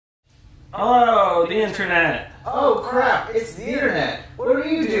Hello, the internet. Oh crap, it's the internet. What are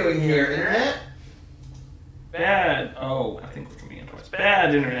you doing here, internet? Bad. Oh, I think we're coming in twice.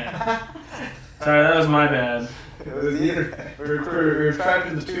 Bad internet. Sorry, that was my bad. It was the internet. We're trapped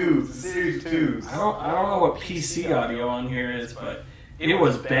in the tubes, the series of tubes. I don't know what PC audio on here is, but it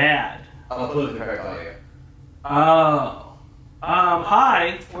was bad. Oh, politically correct audio. Oh.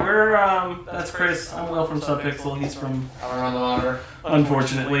 Hi. That's Chris. I'm Will from Subpixel. He's from... I'm around the monitor.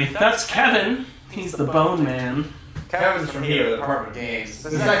 Unfortunately. That's Kevin. He's the Bone Man. Kevin's from here, the Department of Games.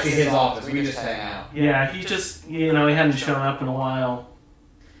 This is actually his office. We can just hang out. Yeah, he just, he hadn't shown up in a while.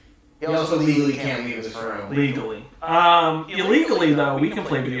 He also legally can't leave his room. Legally. Illegally, though, we can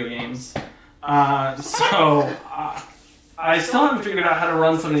play video games. I still haven't figured out how to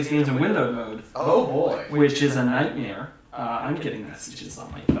run some of these games in window mode. Oh boy. Which is a nightmare. I'm getting messages on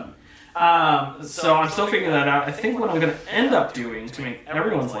my phone. So I'm still figuring that out. I think what I'm going to end up doing to make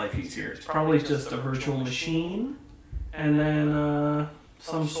everyone's life easier is probably just a virtual machine. And then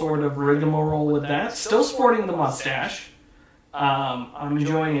some sort of rigmarole with that. Still sporting the mustache. I'm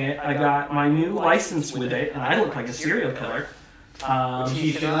enjoying it. I got my new license with it, and I look like a serial killer.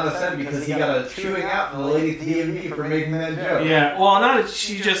 He should not have said because he got a chewing out from the lady at the DMV for making that joke. Yeah, well,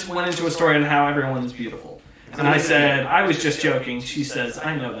 she just went into a story on how everyone is beautiful. And I said, I was just joking. She says,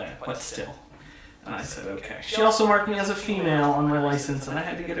 I know that, but still. And I said, okay. She also marked me as a female on my license, and I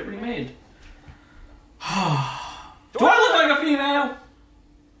had to get it remade. Do I look like a female?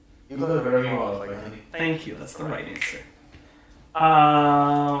 You look very well, like honey. Thank you, that's the right answer.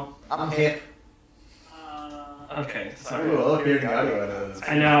 I'm hip. Okay, sorry. Ooh, I love hearing the audio out of this.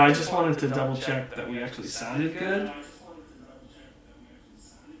 I know, I just wanted to double check that we actually sounded good.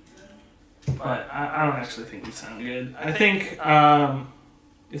 But I don't actually think we sound good. I think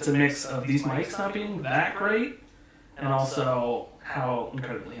it's a mix of these mics not being that great, and also how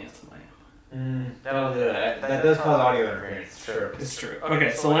incredibly handsome I am. That'll do that. That does cause audio interference. It's true. It's true.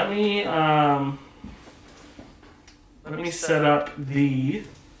 Okay, so let me set up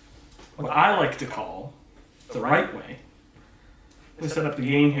what I like to call the right way. Let me set up the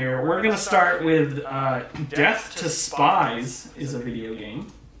game here. We're going to start with Death to Spies is a video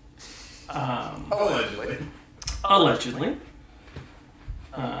game. Allegedly. Allegedly.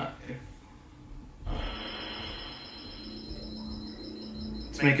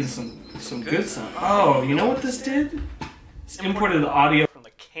 It's making some good sound. Oh, you know what this did? It's imported the audio from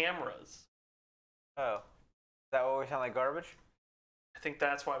the cameras. Oh. Is that why we sound like garbage? I think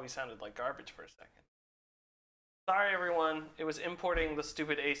that's why we sounded like garbage for a second. Sorry, everyone. It was importing the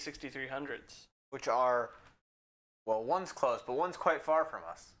stupid A6300s. Which are, well, one's close, but one's quite far from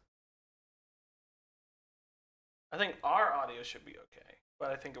us. I think our audio should be okay,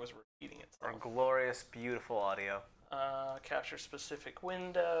 but I think it was repeating itself. Our glorious, beautiful audio. Capture specific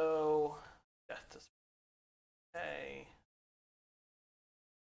window. Death to okay.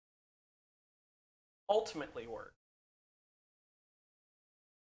 Ultimately work.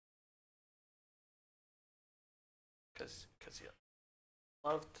 Because you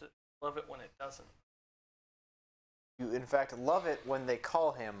love it when it doesn't. You, in fact, love it when they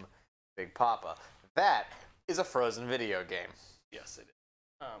call him Big Papa. That is a Frozen video game. Yes, it is.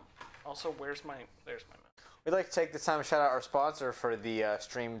 Also, there's my mouse. We'd like to take this time to shout out our sponsor for the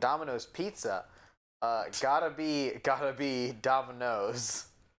stream, Domino's Pizza. Gotta be Domino's.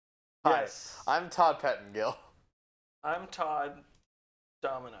 Yes. Hi, I'm Todd Pettengill. I'm Todd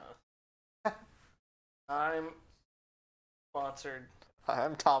Domino. I'm sponsored.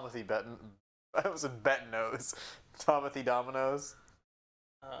 I'm Tomothy Betten. I was in Bettenose. Tomothy Domino's.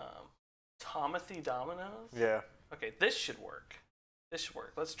 Tomothy Domino's? Yeah. Okay, this should work. This should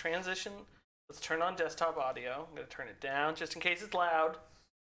work. Let's transition. Let's turn on desktop audio. I'm going to turn it down just in case it's loud.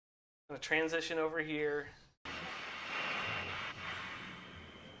 I'm going to transition over here.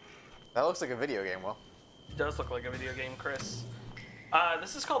 That looks like a video game, Will. It does look like a video game, Chris.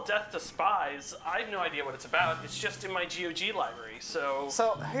 This is called Death to Spies. I have no idea what it's about. It's just in my GOG library, so...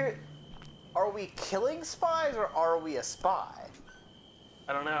 So, here... Are we killing spies, or are we a spy?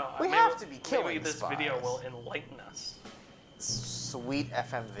 I don't know. We have to be killing maybe this spies. video will enlighten us. Sweet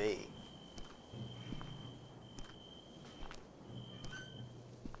FMV.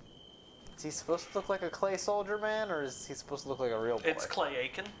 Is he supposed to look like a clay soldier man, or is he supposed to look like a real boy? It's Clay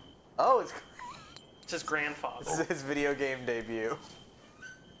Aiken. Oh, it's his grandfather. This is his video game debut.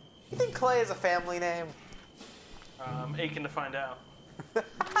 You think Clay is a family name? Aiken to find out.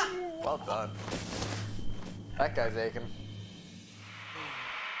 Well done. That guy's Aiken.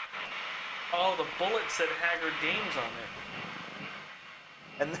 Oh, the bullet said Haggard Games on it.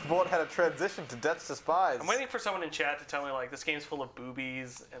 And then what had a transition to Death to Spies. I'm waiting for someone in chat to tell me, like, this game's full of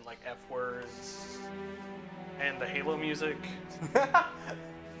boobies and, like, F words and the Halo music.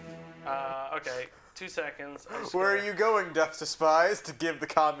 Okay, 2 seconds. Where are you going, Death to Spies? To give the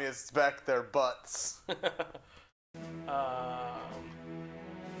communists back their butts. Give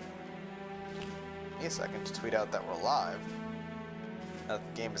me a second to tweet out that we're live. Now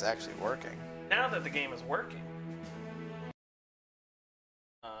that the game is actually working. Now that the game is working.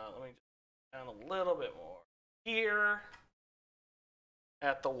 Let me just down a little bit more. Here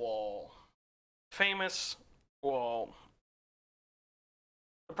at the wall. Famous wall.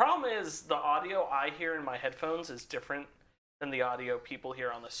 The problem is the audio I hear in my headphones is different than the audio people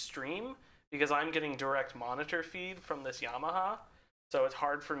hear on the stream because I'm getting direct monitor feed from this Yamaha. So it's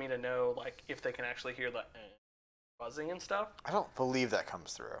hard for me to know like if they can actually hear the buzzing and stuff. I don't believe that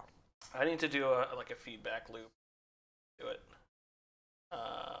comes through. I need to do a feedback loop. Do it.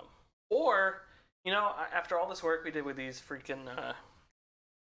 Or, you know, after all this work we did with these freaking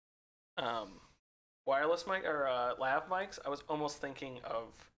wireless mic or lav mics, I was almost thinking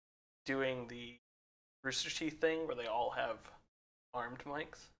of doing the Rooster Teeth thing where they all have armed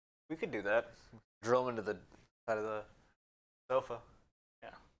mics. We could do that. Drill them into the side of the sofa. Yeah,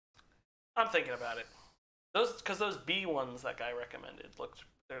 I'm thinking about it. Because those B ones that guy recommended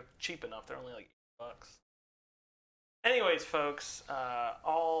they're cheap enough. They're only like $8. Anyways, folks,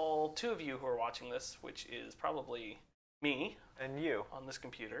 all 2 of you who are watching this, which is probably me and you on this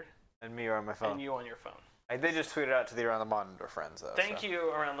computer, and me on my phone, and you on your phone. I did just tweet it out to the Around the Monitor friends, though. Thank you,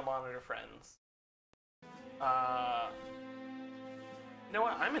 Around the Monitor friends. You know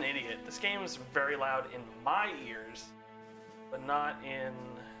what? I'm an idiot. This game is very loud in my ears, but not in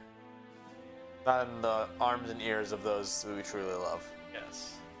the arms and ears of those who we truly love.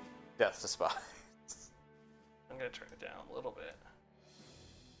 Yes. Death to Spies. I'm gonna turn it down a little bit.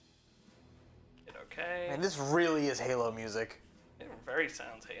 Hit okay. And this really is Halo music. It very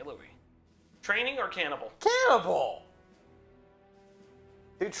sounds Halo-y. Training or cannibal? Cannibal!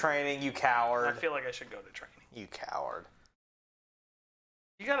 Do training, you coward. I feel like I should go to training. You coward.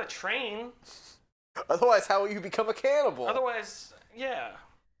 You gotta train. Otherwise, how will you become a cannibal? Otherwise, yeah.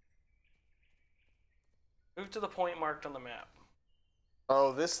 Move to the point marked on the map.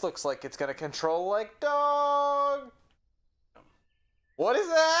 Oh, this looks like it's gonna control like dog. What is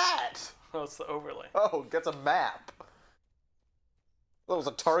that? Oh, it's the overlay. Oh, that's a map. That was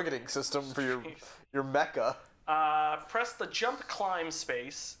a targeting system for your mecha. Press the jump climb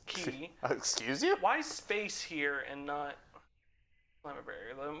space key. Excuse you? Why space here and not climb a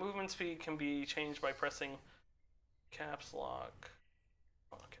barrier? The movement speed can be changed by pressing caps lock.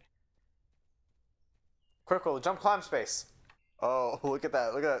 Okay. Quick roll, jump climb space. Oh, look at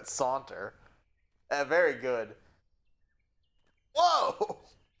that. Look at that saunter. Very good. Whoa!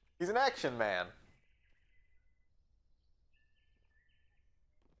 He's an action man.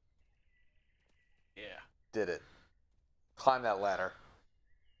 Yeah. Did it. Climb that ladder.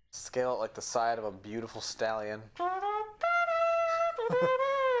 Scale it like the side of a beautiful stallion.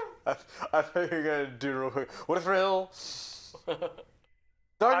 I thought you were gonna do real quick. What a thrill!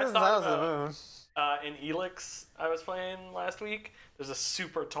 Darkness and Silence of the Moon. In Elix, I was playing last week, there's a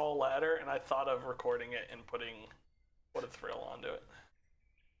super tall ladder, and I thought of recording it and putting What a Thrill onto it.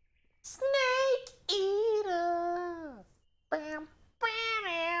 Snake Eater! I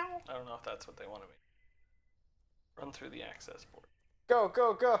don't know if that's what they wanted me to run through the access board. Go,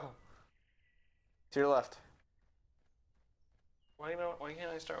 go, go! To your left. Why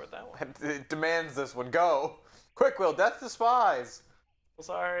can't I start with that one? It demands this one. Go! Quick, Will! Death to Spies! Well,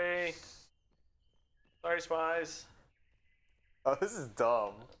 sorry. Sorry, spies. Oh, this is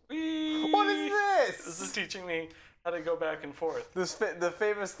dumb. Whee! What is this? This is teaching me how to go back and forth. The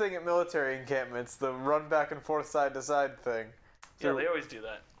famous thing at military encampments, the run back and forth side to side thing. Yeah, they always do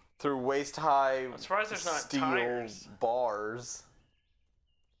that. Through waist high I'm surprised there's not steel tires. bars.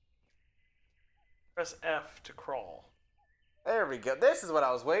 Press F to crawl. There we go. This is what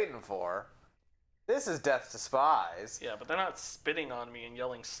I was waiting for. This is Death to Spies. Yeah, but they're not spitting on me and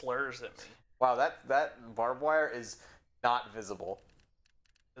yelling slurs at me. Wow, that barbed wire is not visible.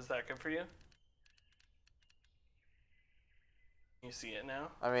 Is that good for you? Can you see it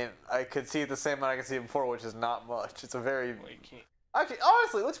now? I mean, I could see it the same amount I could see it before, which is not much. It's a very... Wait, can you... Actually,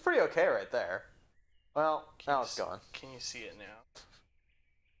 honestly, it looks pretty okay right there. Well, now it's gone. Can you see it now?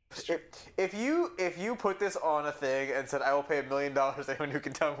 If you put this on a thing and said, I will pay $1 million to anyone who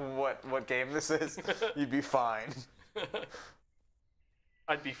can tell me what game this is, you'd be fine.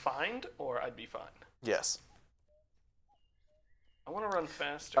 I'd be fined, or I'd be fine? Yes. I want to run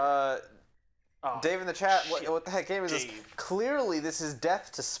faster. Oh, Dave in the chat, shit, what the heck game is this? Dave. Clearly, this is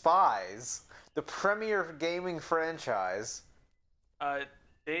Death to Spies, the premier gaming franchise.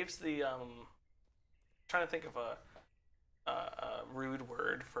 Dave's the trying to think of a rude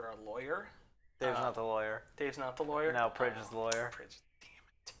word for a lawyer. Dave's not the lawyer. Dave's not the lawyer. No, Pridge is the lawyer. Pridge,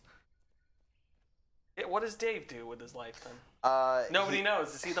 damn it. What does Dave do with his life then? Nobody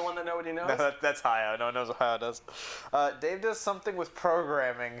knows. Is he the one that nobody knows? No, that's Hayao. No one knows what Hayao does. Dave does something with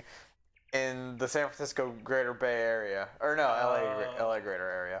programming in the San Francisco Greater Bay Area, or no, LA Greater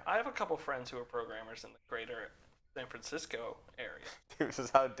Area. I have a couple friends who are programmers in the Greater San Francisco area. Dude,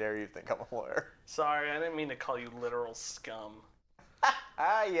 just how dare you think I'm a lawyer? Sorry, I didn't mean to call you literal scum.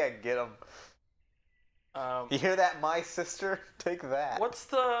 Yeah, get him. You hear that, my sister? Take that. What's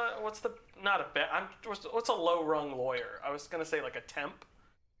the not a bet? What's a low rung lawyer? I was gonna say like a temp,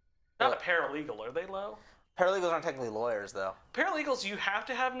 not a paralegal. Are they low? Paralegals aren't technically lawyers, though. Paralegals, you have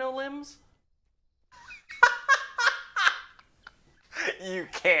to have no limbs. You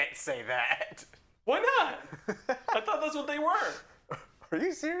can't say that. Why not? I thought that's what they were. Are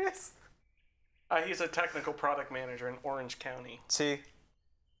you serious? He's a technical product manager in Orange County. See?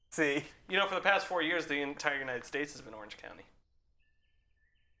 You know, for the past 4 years, the entire United States has been Orange County.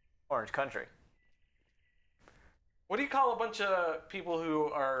 Orange Country. What do you call a bunch of people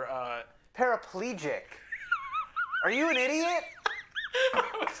who are paraplegic? Are you an idiot? I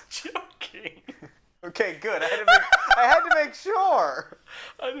was joking. Okay, good. I had to make sure.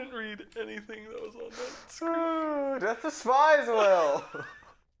 I didn't read anything that was on that screen. Death to Spies, Will.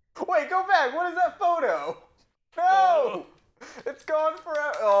 Wait, go back. What is that photo? No! It's gone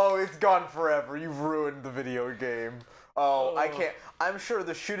forever. Oh, it's gone forever. You've ruined the video game. Oh, I can't. I'm sure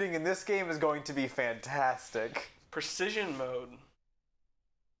the shooting in this game is going to be fantastic. Precision mode.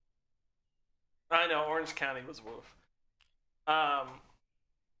 I know, Orange County was woof. I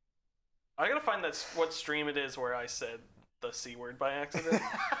gotta find what stream it is where I said the C word by accident.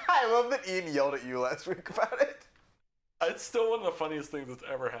 I love that Ian yelled at you last week about it. It's still one of the funniest things that's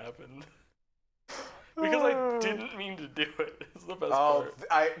ever happened. Because I didn't mean to do it. It's the best part.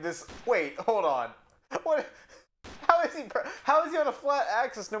 Wait, hold on. What? How is he on a flat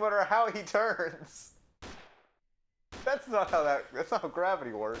axis no matter how he turns? That's not how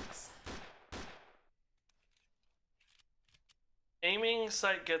gravity works. Aiming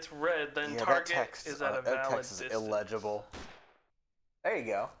sight gets red, then target is at a valid text is distance. illegible. There you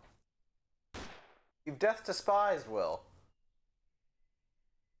go. You've death despised, Will.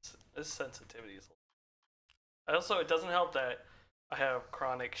 This sensitivity is... Also, it doesn't help that I have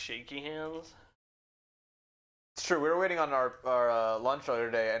chronic shaky hands. It's true. We were waiting on our lunch the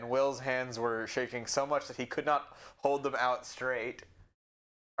other day, and Will's hands were shaking so much that he could not hold them out straight.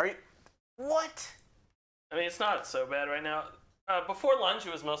 Are you... What? I mean, it's not so bad right now. Before lunch,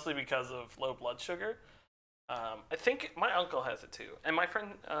 it was mostly because of low blood sugar. I think my uncle has it too, and my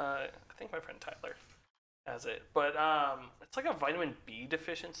friend, I think my friend Tyler has it. But it's like a vitamin B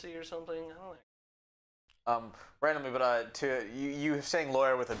deficiency or something. I don't know. Randomly, but to you saying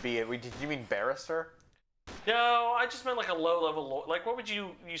lawyer with a B, did you mean barrister? No, I just meant like a low-level lawyer. Like, what would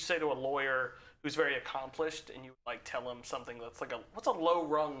you say to a lawyer who's very accomplished, and you like tell him something that's like what's a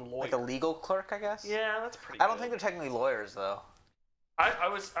low-rung lawyer? Like a legal clerk, I guess. Yeah, that's pretty. I don't think they're technically lawyers, though.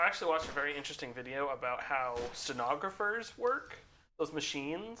 I actually watched a very interesting video about how stenographers work. Those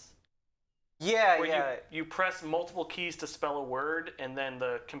machines. Yeah, where you press multiple keys to spell a word, and then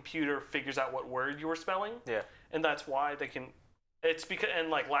the computer figures out what word you were spelling. Yeah. And that's why they can. It's because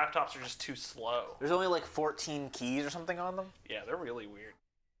like laptops are just too slow. There's only like 14 keys or something on them. Yeah, they're really weird.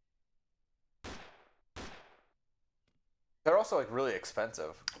 They're also like really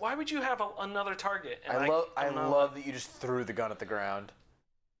expensive. Why would you have another target? And I love that you just threw the gun at the ground.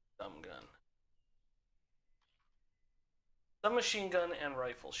 Dumb gun. Submachine gun and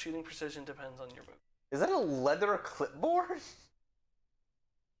rifle. Shooting precision depends on your move. Is that a leather clipboard?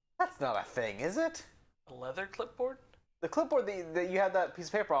 That's not a thing, is it? A leather clipboard? The clipboard that you had that piece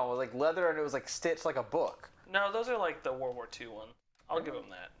of paper on was like leather and it was like stitched like a book. No, those are like the World War II one. I'll give them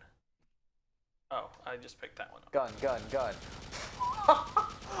that. Oh, I just picked that one up. Gun.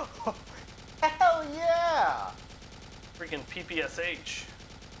 Hell yeah! Freaking PPSH.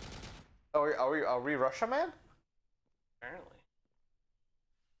 Oh, are we Russia, man? Apparently.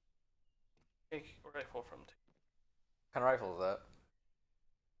 Take rifle from... What kind of rifle is that?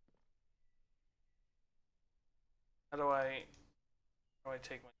 How do I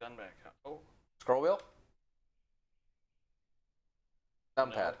take my gun back? Oh. Scroll wheel?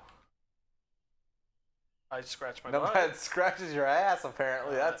 Numpad. No. I scratched my butt. Numpad scratches your ass,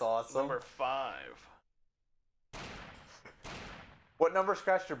 apparently. That's awesome. Number 5. What number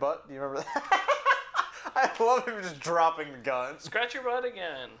scratched your butt? Do you remember that? I love him just dropping the gun. Scratch your butt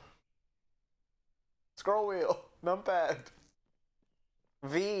again. Scroll wheel. Numpad.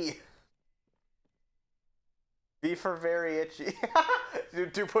 V. V for very itchy. Do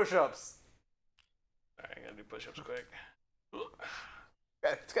 2 push-ups. Alright, I gotta do push-ups quick.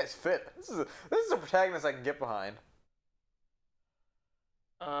 God, this guy's fit. This is a protagonist I can get behind.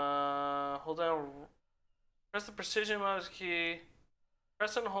 Hold down. Press the precision mouse key.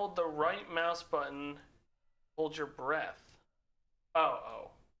 Press and hold the right mouse button. Hold your breath.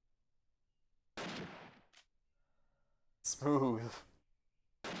 Oh. Smooth.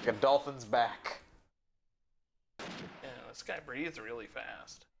 Like a dolphin's back. Yeah, this guy breathes really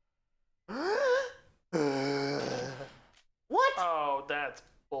fast. What? Oh, that's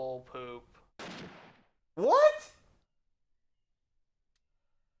bull poop. What? Is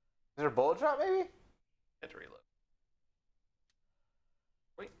there a bullet drop, maybe? Had to reload.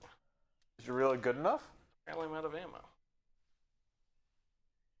 Wait. Is you really good enough? Apparently I'm out of ammo.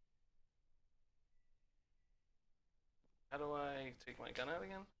 How do I take my gun out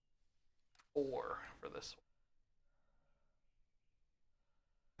again? 4 for this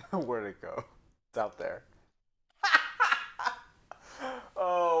one. Where'd it go? It's out there.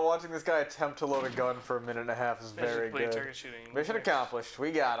 Oh, watching this guy attempt to load a gun for a minute and a half is very good. Target shooting. Mission accomplished.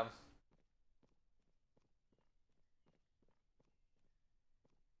 We got him.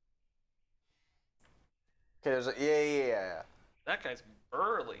 Okay, there's a yeah. That guy's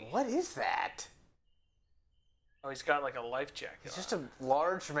burly. What is that? Oh, he's got like a life jacket. He's just a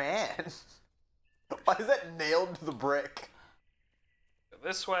large man. Why is that nailed to the brick? Go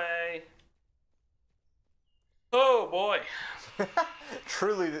this way. Oh boy.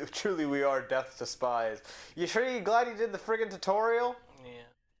 Truly we are death to spies. You sure you glad you did the friggin' tutorial? Yeah.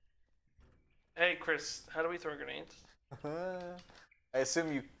 Hey Chris, how do we throw grenades? I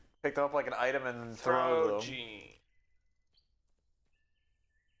assume you picked up like an item and throw them. G.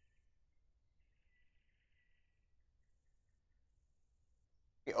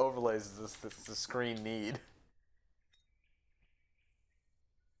 The overlays does the screen need?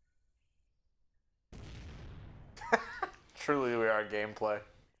 Truly we are gameplay.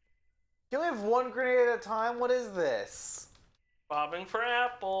 You only have 1 grenade at a time? What is this? Bobbing for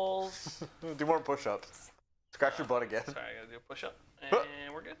apples. Do more push-ups. Scratch your butt again. Sorry, I gotta do a push-up.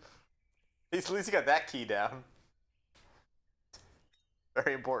 And we're good. At least you got that key down.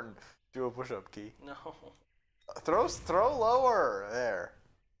 Very important. Do a push-up key. No. Throw lower. There.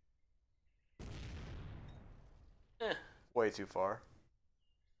 Way too far.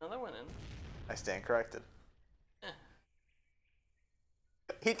 No, that went in. I stand corrected.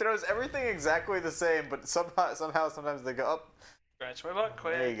 He throws everything exactly the same, but somehow sometimes they go up. Scratch my butt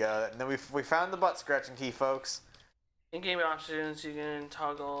quick. There you go. And then we found the butt scratching key, folks. In-game options, you can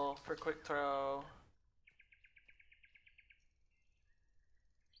toggle for quick throw.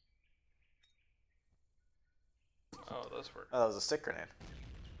 Oh, those were. Oh, that was a stick grenade.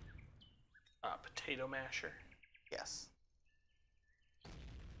 Potato masher. Yes.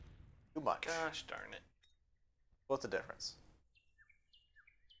 Too much. Gosh darn it. What's the difference?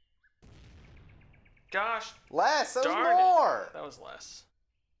 Gosh. Less. That was darn more. It. That was less.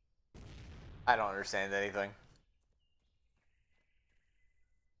 I don't understand anything.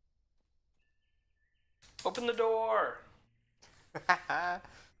 Open the door. I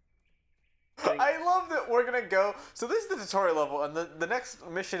love that we're gonna go. So this is the tutorial level, and the next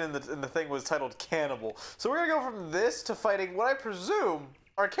mission in the thing was titled Cannibal. So we're gonna go from this to fighting what I presume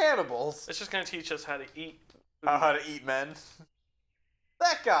are cannibals. It's just gonna teach us how to eat. How to eat men.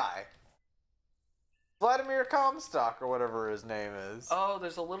 That guy. Vladimir Comstock, or whatever his name is. Oh,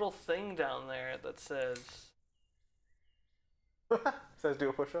 there's a little thing down there that says. Says do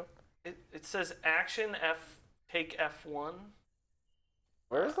a push-up. It says action F. Take F1.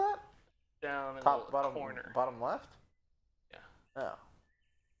 Where is that? Down in Top, the bottom, corner. bottom left? Yeah. Oh.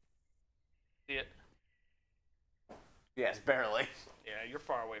 See it? Yes, barely. Yeah, you're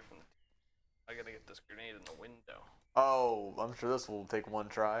far away from the. I gotta get this grenade in the window. Oh, I'm sure this will take 1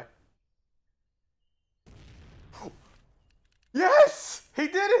 try. Yes! He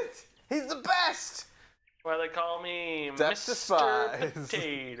did it! He's the best! Why they call me Death to Mr. Spies.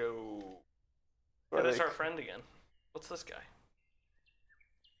 Potato. Yeah, that's our friend again. What's this guy?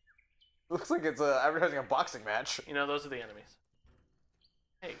 Looks like it's advertising a boxing match. You know, those are the enemies.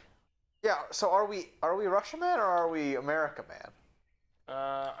 Hey. Yeah, so are we Russia Man or are we America Man?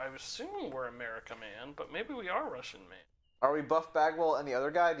 I assume we're America Man, but maybe we are Russian Man. Are we Buff Bagwell and the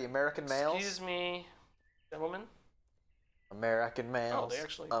other guy, the American males? Excuse me, gentlemen. American males. Oh, they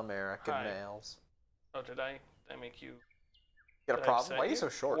actually. American Hi. males. Oh, did I make you? You got a Did I problem? upset Why are you so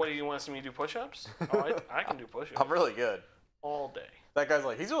short? What do you want me to do? Push-ups? Oh, I can do push-ups. I'm really good. All day. That guy's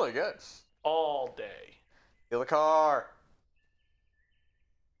like, he's really good. All day. Steal the car.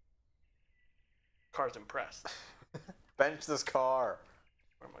 Car's impressed. Bench this car.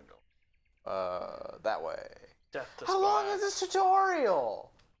 Where am I going? That way. Death to How long is this tutorial?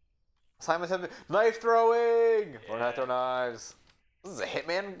 Simon said knife throwing. Learn how to throw knives. This is a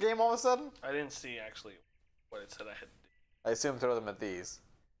Hitman game all of a sudden? I didn't see actually what it said I had to do. I assume throw them at these.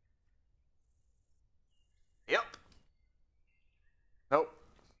 Yep. Nope.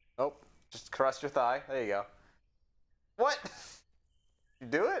 Nope. Just caress your thigh. There you go. What? You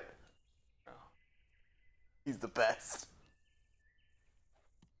do it? No. He's the best.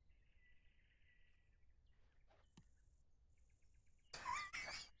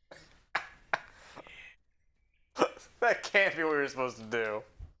 That can't be what you're supposed to do.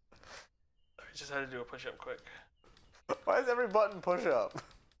 I just had to do a push-up quick. Why is every button push up?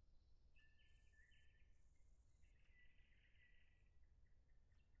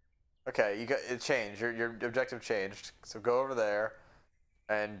 Okay, you got it changed. Your objective changed. So go over there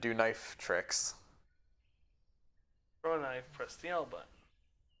and do knife tricks. Throw a knife, press the L button.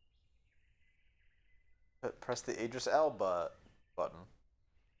 Press the Idris Elba button.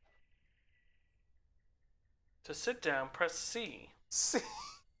 To sit down, press C. C.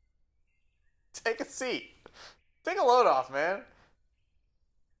 Take a seat. Take a load off, man.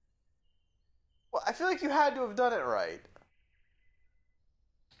 Well, I feel like you had to have done it right.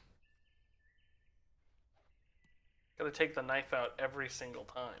 Gotta take the knife out every single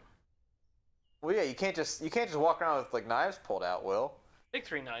time. Well, yeah, you can't just walk around with like knives pulled out, Will. Take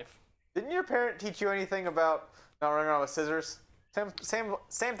 3 knife. Didn't your parent teach you anything about not running around with scissors?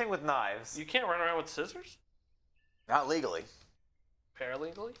 Same thing with knives. You can't run around with scissors? Not legally.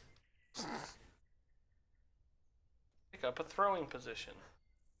 Paralegally? Pick up a throwing position.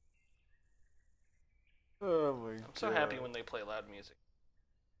 Oh my god. I'm so happy when they play loud music.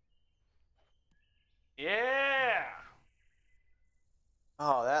 Yeah!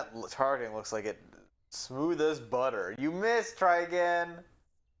 Oh, that targeting looks like it smooth as butter. You missed. Try again.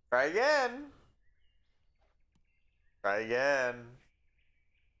 Try again. Try again.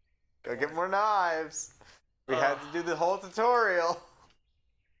 Go get more knives. We had to do the whole tutorial.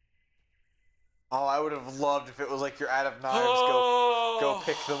 Oh, I would have loved if it was like you're out of knives. Go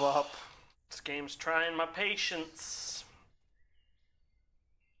pick them up. This game's trying my patience.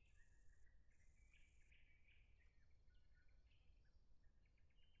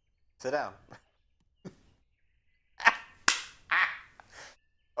 Sit down.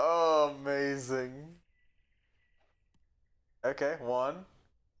 Oh, amazing. Okay, 1.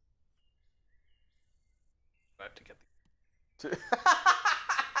 I have to get the... 2.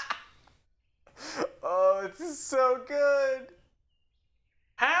 Oh, this is so good.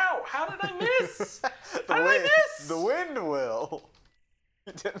 How? How did I miss? The How did I miss? The wind will.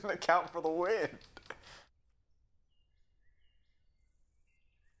 You didn't account for the wind.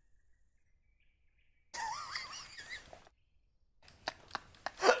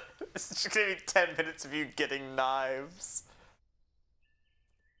 This is gonna be 10 minutes of you getting knives.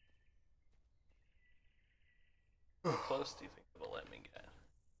 How close do you think it'll let me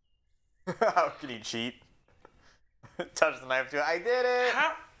get? How can you cheat? Touch the knife too. I did it!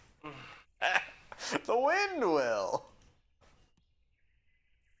 How? The wind will.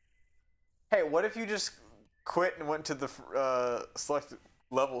 Hey, what if you just quit and went to the select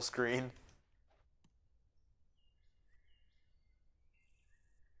level screen?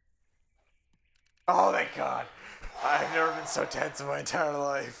 Oh, thank God. I've never been so tense in my entire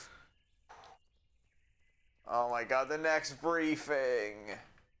life. Oh my God, the next briefing.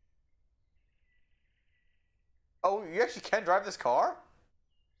 Oh, you actually can drive this car?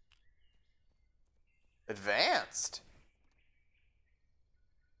 Advanced.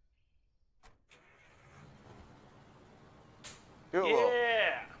 Do it, Will.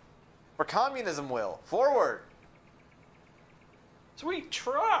 Yeah! For communism, Will. Forward. Sweet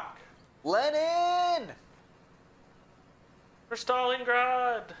truck! Lenin! For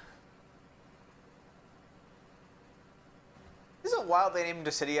Stalingrad! Isn't it wild they named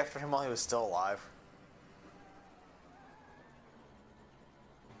a city after him while he was still alive?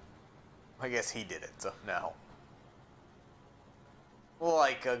 I guess he did it, so no.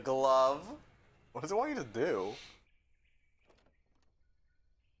 Like a glove. What does it want you to do?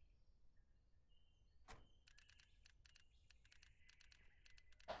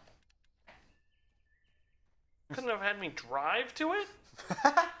 Couldn't have had me drive to it?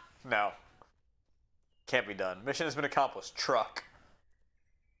 No. Can't be done. Mission has been accomplished. Truck.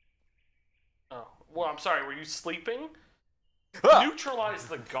 Oh. Well, I'm sorry, were you sleeping? Ah! Neutralize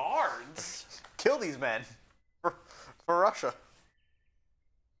the guards. Kill these men for Russia.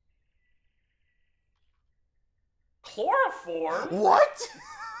 Chloroform? What?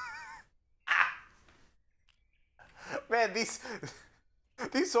 Man, these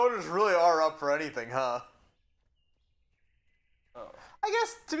soldiers really are up for anything, huh? Oh. I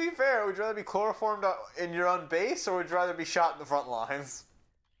guess, to be fair, would you rather be chloroformed in your own base, or would you rather be shot in the front lines?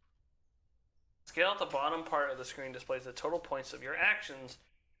 Scale at the bottom part of the screen displays the total points of your actions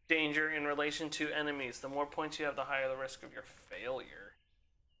danger in relation to enemies. The more points you have, the higher the risk of your failure.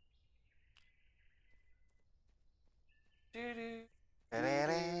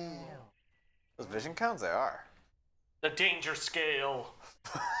 Those vision counts, they are. The danger scale.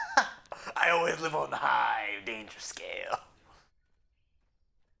 I always live on the high danger scale.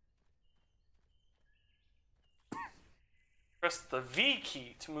 Press the V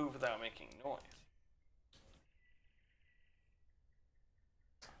key to move without making noise.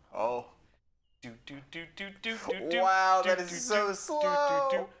 Oh. Wow, that is so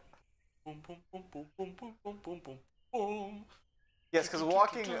slow. Boom, boom, boom, boom, boom, boom, boom, boom, boom, boom. Yes, because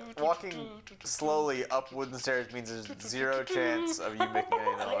walking slowly up wooden stairs means there's zero chance of you making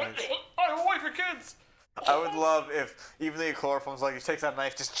any noise. I have a wife and kids. I would love if even the chloroform's like, he takes that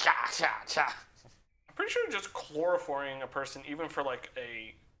knife, just cha cha cha. I'm pretty sure just chloroforming a person, even for like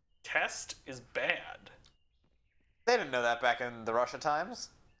a test, is bad. They didn't know that back in the Russia times.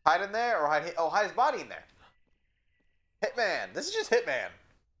 Hide in there, or hide his body in there. Hitman. This is just Hitman.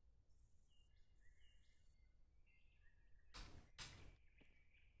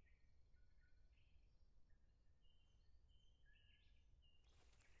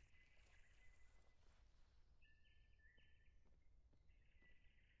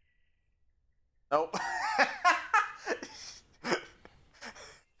 Nope.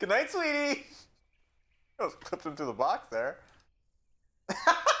 Good night, sweetie. I was clipped him through the box there. You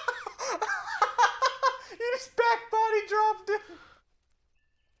just back body dropped him.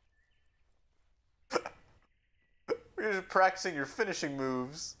 You're just practicing your finishing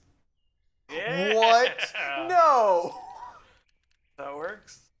moves. Yeah. What? No. That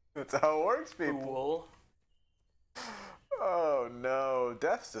works. That's how it works, people. Cool. Oh no,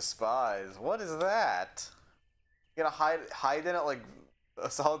 Death's Despise. What is that? You gonna hide in it like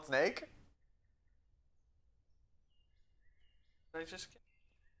a Solid Snake? I just get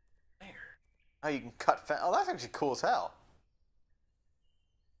there. Oh, you can cut oh, that's actually cool as hell.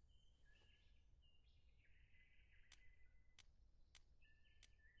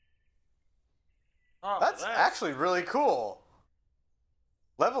 Oh, That's actually really cool.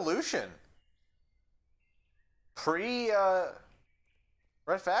 Levolution.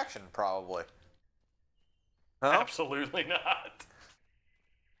 Red Faction, probably. Huh? Absolutely not.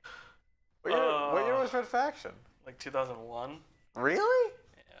 What year was Red Faction? Like 2001. Really?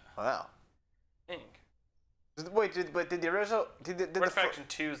 Yeah. Wow. I think. Wait, did the original... Did Red Faction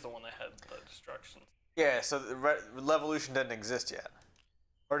 2 is the one that had the destructions. Yeah, so the Levolution didn't exist yet.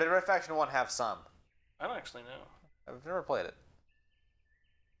 Or did Red Faction 1 have some? I don't actually know. I've never played it.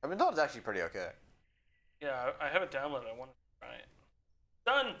 I've been told it's actually pretty okay. Yeah, I have it downloaded. I want to try it.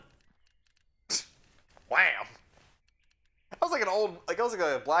 Done! Wham! That was like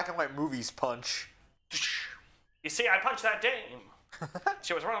a black and white movies punch. You see, I punched that dame.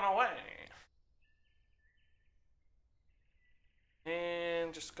 She was running away.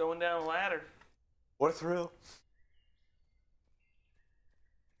 And just going down the ladder. What a thrill.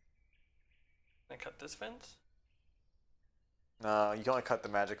 Can I cut this fence? No, you can only cut the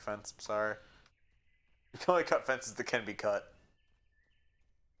magic fence. I'm sorry. You can only cut fences that can be cut.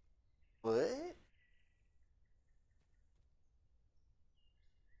 What?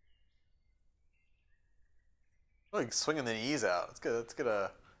 Like swinging the knees out. That's good. That's good.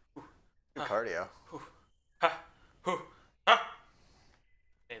 Good cardio. Ha! Hoo! Ha!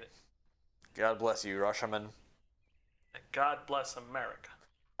 Made it. God bless you, Russiaman. God bless America.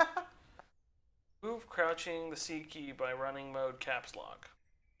 Move crouching the C key by running mode caps lock.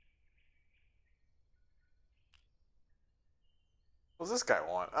 What does this guy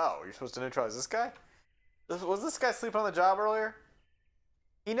want? Oh, you're supposed to neutralize this guy? Was this guy sleeping on the job earlier?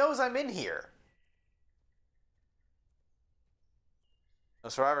 He knows I'm in here. No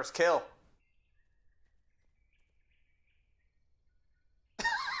survivors, kill.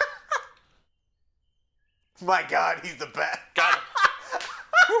 My God, he's the best. Got him.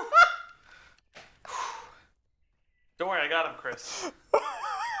 Don't worry, I got him, Chris.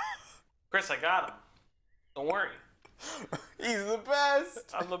 Chris, I got him. Don't worry. He's the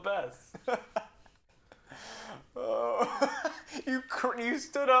best. I'm the best. Oh. You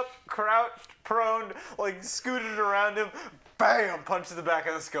stood up, crouched, prone, like scooted around him, bam, punch to the back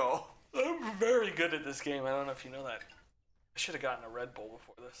of the skull. I'm very good at this game. I don't know if you know that. I should have gotten a Red Bull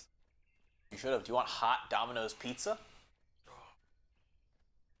before this. You should have. Do you want hot Domino's pizza?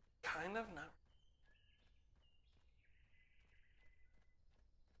 Kind of, not.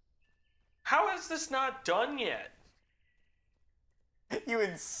 How is this not done yet? You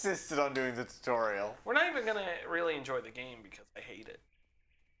insisted on doing the tutorial. We're not even gonna really enjoy the game because I hate it.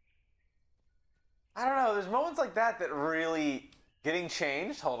 I don't know. There's moments like that that really getting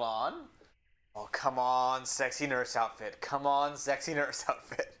changed. Hold on. Oh, come on, sexy nurse outfit. Come on, sexy nurse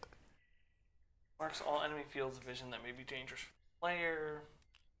outfit. Marks all enemy fields of vision that may be dangerous for the player.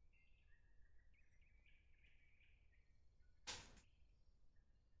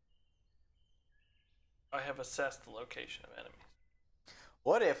 I have assessed the location of enemies.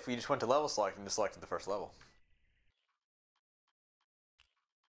 What if we just went to level select and just selected the first level?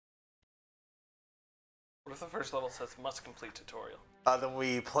 What if the first level says must complete tutorial? Then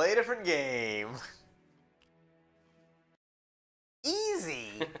we play a different game.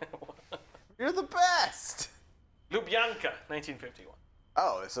 Easy. You're the best. Lubyanka, 1951.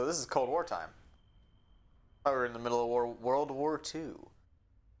 Oh, so this is Cold War time. Oh, we're in the middle of World War II.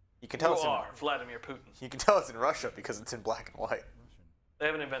 You can tell Vladimir Putin. You can tell it's in Russia because it's in black and white. They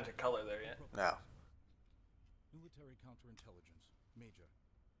haven't invented color there yet. No. Military counterintelligence, major.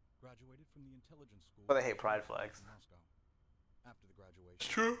 Graduated from the intelligence school. But they hate pride flags. In Moscow. After the graduation, It's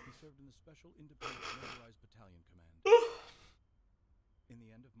true. he served in the Special Independent Motorized Battalion Command. In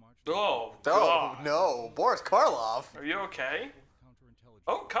the end of March. Oh, Oh God. no, Boris Karloff. Are you okay? Counterintelligence.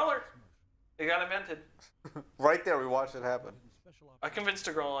 Oh, color. It got invented. Right there, we watched it happen. I convinced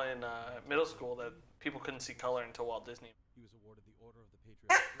a girl in middle school that people couldn't see color until Walt Disney. He was awarded the Order of the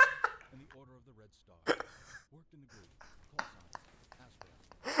Patriot and the Order of the Red Star. Worked in the group. Call sign.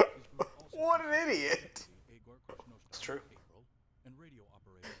 Astra. His group also What an idiot. It's true. And radio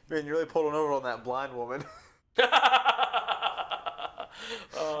operator. Man, you really pulled one over on that blind woman.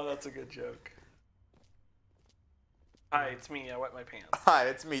 Oh, that's a good joke. Hi, it's me. I wet my pants. Hi,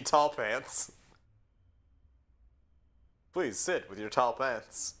 it's me, Tall Pants. Please sit with your tall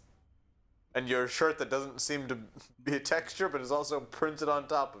pants. And your shirt that doesn't seem to be a texture, but is also printed on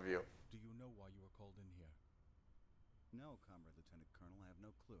top of you. Do you know why you were called in here? No, Comrade Lieutenant Colonel, I have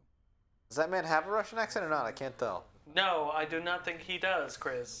no clue. Does that man have a Russian accent or not? I can't tell. No, I do not think he does,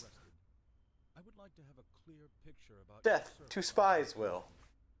 Chris. I would like to have a clear picture about Death your to service. spies, Will.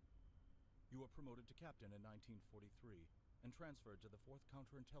 You were promoted to captain in 1943 and transferred to the 4th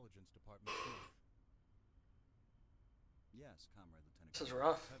Counterintelligence Department. Yes, Comrade Lieutenant. This is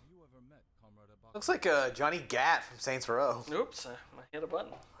rough. Have you ever met Comrade Abak? Looks like Johnny Gat from Saints Row. Oops, I hit a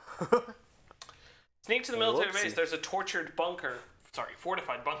button. Sneak to the military Whoopsie. base. There's a tortured bunker. Sorry,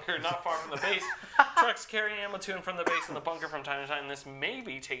 fortified bunker not far from the base. Trucks carry ammo to and from the base and the bunker from time to time. This may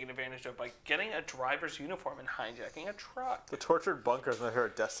be taken advantage of by getting a driver's uniform and hijacking a truck. The tortured bunker is my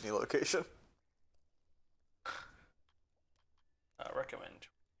favorite Destiny location. Recommend.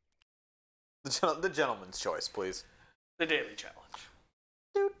 The gentleman's choice, please. The daily challenge.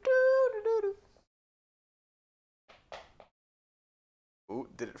 Ooh,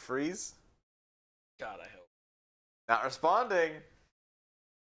 did it freeze? God, I hope. Not responding.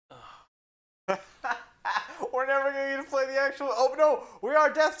 We're never gonna get to play the actual. Oh no, we are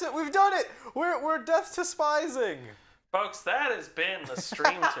death to. We've done it. We're death to spising. Folks, that has been the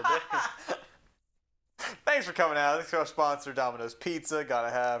stream today. Thanks for coming out. Thanks to our sponsor, Domino's Pizza. Gotta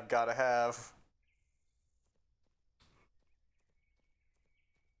have.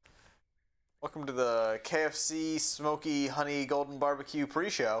 Welcome to the KFC Smoky Honey Golden Barbecue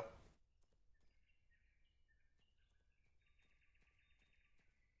pre-show.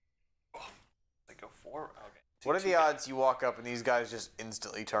 I go forward. Okay. What are the odds you walk up and these guys just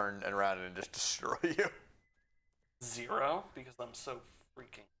instantly turn around and just destroy you? 0, because I'm so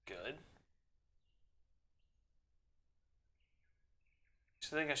freaking good. Do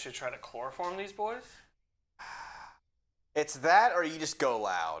you think I should try to chloroform these boys? It's that or you just go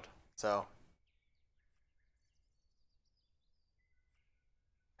loud. So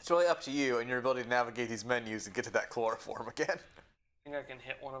it's really up to you and your ability to navigate these menus and get to that chloroform again. I think I can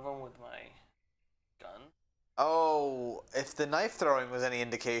hit one of them with my gun. Oh, if the knife throwing was any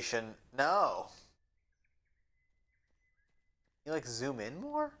indication, no. You like zoom in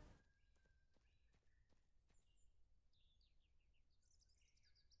more?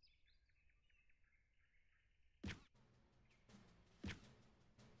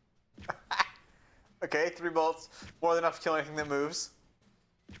 Okay, 3 bolts. More than enough to kill anything that moves.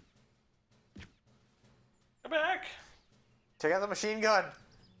 Come back! Take out the machine gun.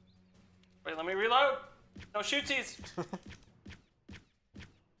 Wait, let me reload! No shootsies!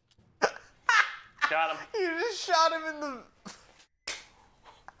 Got him. You just shot him in the...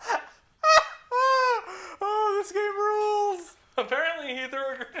 Oh, this game rules! Apparently he threw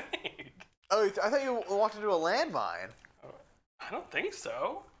a grenade. Oh, I thought you walked into a landmine. I don't think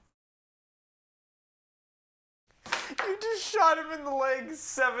so. You just shot him in the leg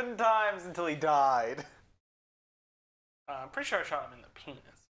 7 times until he died. I'm pretty sure I shot him in the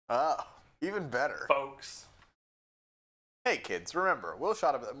penis. Oh, even better. Folks. Hey kids, remember, Will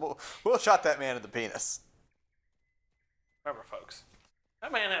shot that man in the penis. Remember, folks.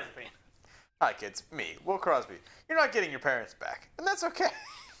 That man has a penis. Hi kids, me, Will Crosby. You're not getting your parents back, and that's okay.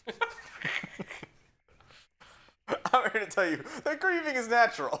 I'm here to tell you that grieving is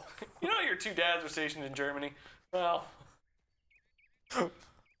natural. You know your 2 dads were stationed in Germany? Well...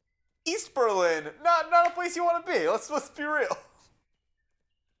 East Berlin, not a place you want to be. Let's be real.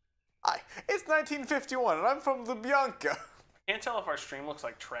 Hi, it's 1951, and I'm from Lubyanka. I can't tell if our stream looks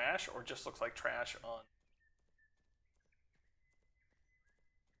like trash or just looks like trash on...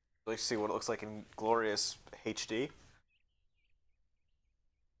 Let's see what it looks like in glorious HD.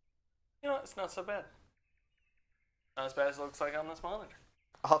 You know, it's not so bad. Not as bad as it looks like on this monitor.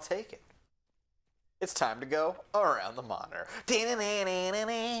 I'll take it. It's time to go around the monitor. I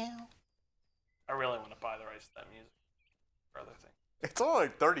really want to buy the rights to that music for other things. It's only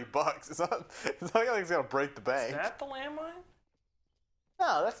like $30. It's not like it's gonna break the bank. Is that the landmine?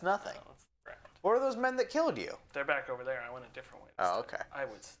 No, that's nothing. No, that's the ground. What are those men that killed you? They're back over there. I went a different way. Oh, okay. I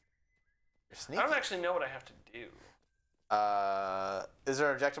would... You're sneaky. I don't actually know what I have to do. Is there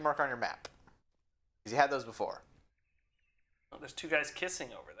an objective marker on your map? Because you had those before. Oh, there's 2 guys kissing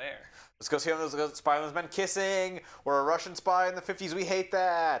over there. Let's go see those spy on those men kissing. We're a Russian spy in the 50s. We hate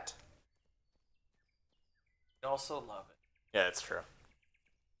that. We also love it. Yeah, it's true.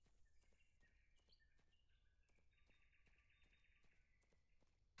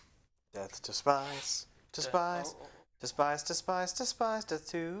 Death to spies. To spies. To spies. To spies. To spies. Death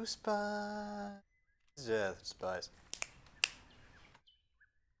to spies. Death to spies.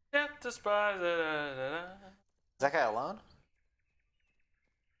 Death to spies. Da, da, da, da. Is that guy alone?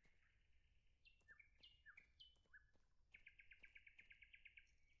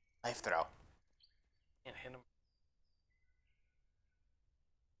 Knife throw. Can't hit him.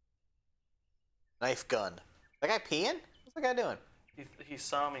 Knife gun. That guy peeing? What's that guy doing? He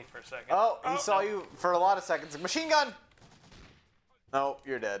saw me for a second. Oh, he saw no. you for a lot of seconds. Machine gun! No,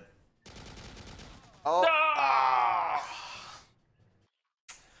 you're dead. Oh. Ah.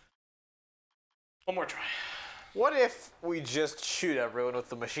 One more try. What if we just shoot everyone with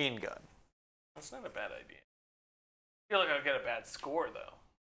the machine gun? That's not a bad idea. I feel like I'll get a bad score, though.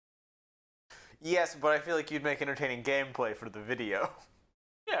 Yes, but I feel like you'd make entertaining gameplay for the video.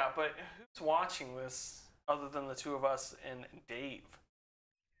 Yeah, but who's watching this other than the 2 of us and Dave?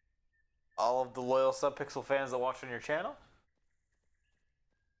 All of the loyal Subpixel fans that watch on your channel?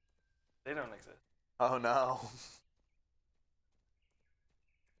 They don't exist. Oh no.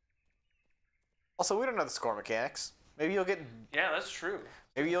 Also, we don't know the score mechanics. Maybe you'll get... Yeah, that's true.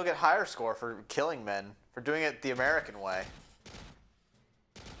 Maybe you'll get higher score for killing men, for doing it the American way.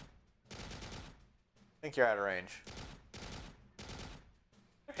 I think you're out of range.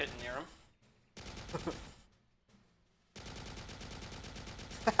 They're hitting near him.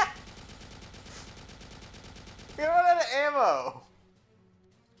 You're running out of ammo!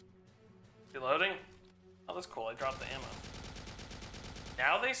 Reloading? Oh, that's cool. I dropped the ammo.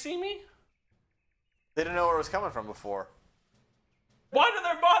 Now they see me? They didn't know where it was coming from before. Why do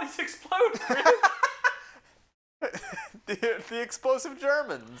their bodies explode? the explosive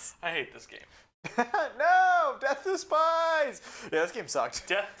Germans. I hate this game. No! Death to spies! Yeah, this game sucked.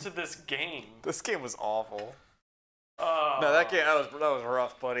 Death to this game. This game was awful. Oh. No, that was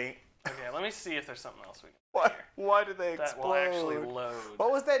rough, buddy. Okay, let me see if there's something else we can do here. Why did they That explode? will actually load.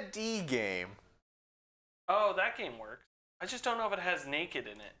 What was that D game? Oh, that game works. I just don't know if it has naked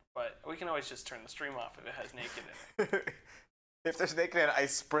in it, but we can always just turn the stream off if it has naked in it. If there's naked in it, I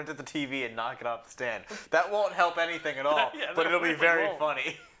sprint at the TV and knock it off the stand. That won't help anything at all, Yeah, but that it'll be really very won't.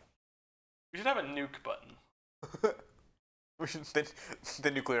 funny. We should have a nuke button. We should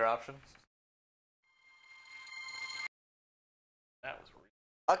the nuclear option. That was weird.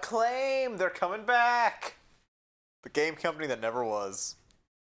 Acclaim! They're coming back! The game company that never was.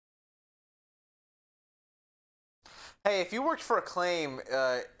 Hey, if you worked for Acclaim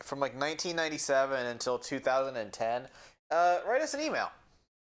from like 1997 until 2010, write us an email.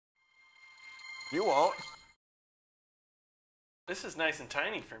 You won't. This is nice and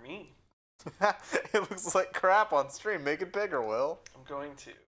tiny for me. It looks like crap on stream. Make it bigger, Will. I'm going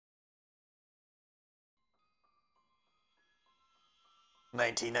to.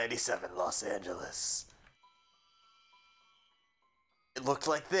 1997 Los Angeles. It looked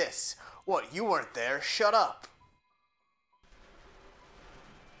like this. What, you weren't there? Shut up.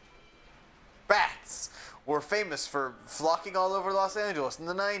 Bats were famous for flocking all over Los Angeles in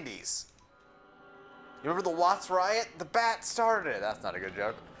the 90s. You remember the Watts riot? The bat started it. That's not a good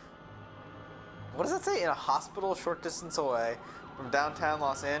joke. What does that say? In a hospital a short distance away from downtown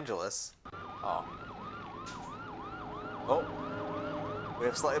Los Angeles. Oh. Oh. We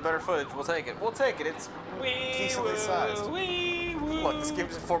have slightly better footage. We'll take it. We'll take it. It's decently sized. Look, this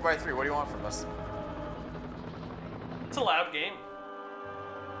game's a 4x3. What do you want from us? It's a loud game.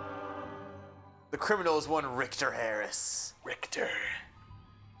 The criminal is one Richter Harris. Richter.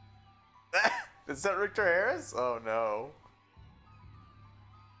 Is that Richter Harris? Oh no.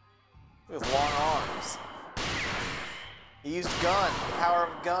 Look at his long arms. He used gun, the power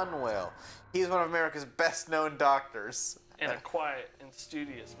of gun will. He's one of America's best known doctors. And a quiet and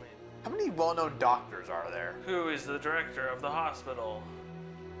studious man. How many well-known doctors are there? Who is the director of the hospital?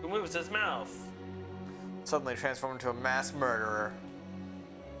 Who moves his mouth? Suddenly transformed into a mass murderer.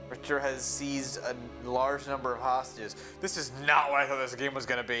 Richter has seized a large number of hostages. This is not what I thought this game was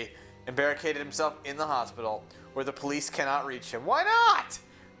going to be. And barricaded himself in the hospital, where the police cannot reach him. Why not?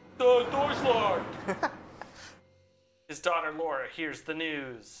 The door's locked. His daughter Laura hears the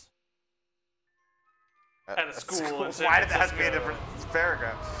news. At a school in San Why did that have to be a Francisco. different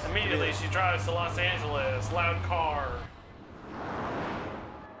paragraph? Immediately, she drives to Los Angeles. Loud car.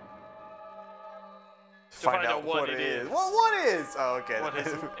 To find out what it is. What is? Oh, okay. What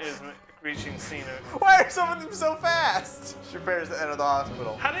is reaching scene of... Why are some of them so fast? She prepares to enter the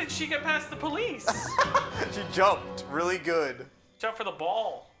hospital. How did she get past the police? She jumped really good. Jump for the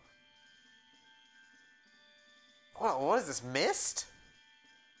ball. What is this, mist?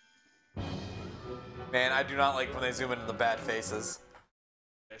 Man, I do not like when they zoom into the bad faces.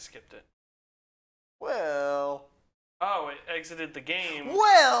 I skipped it. Well... Oh, it exited the game.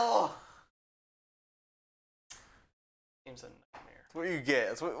 Well... Seems a nightmare. What do you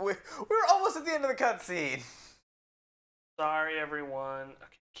get? We're almost at the end of the cutscene. Sorry, everyone.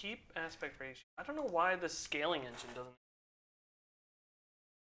 Okay, keep aspect ratio. I don't know why the scaling engine doesn't...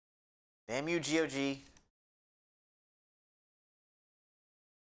 Damn you, GOG.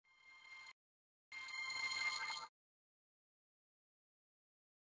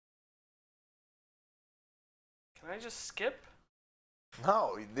 Can I just skip?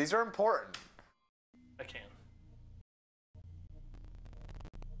 No, these are important. I can.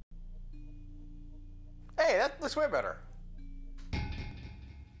 Hey, that looks way better.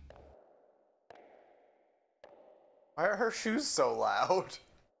 Why are her shoes so loud?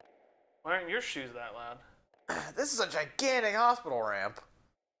 Why aren't your shoes that loud? This is a gigantic hospital ramp.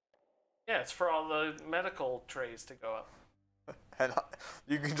 Yeah, it's for all the medical trays to go up. And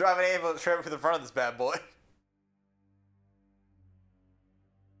you can drive an ambulance straight up to the front of this bad boy.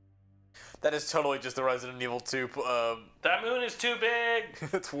 That is totally just the Resident Evil 2. That moon is too big!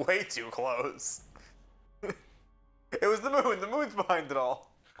 It's way too close. It was the moon. The moon's behind it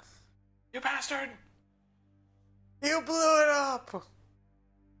all. You bastard! You blew it up!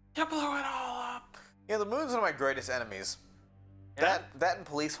 You blew it all up! Yeah, the moon's one of my greatest enemies. Yeah? That and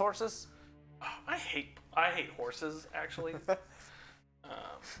police horses. Oh, I hate horses, actually.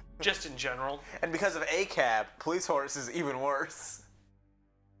 Just in general. And because of ACAB, police horse is even worse.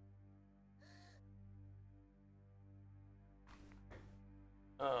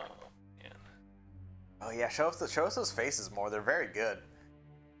 Oh, man. Oh yeah, show us those faces more. They're very good.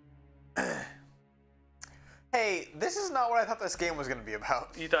 Hey, this is not what I thought this game was going to be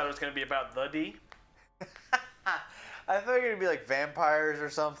about. You thought it was going to be about the D? I thought it would be like vampires or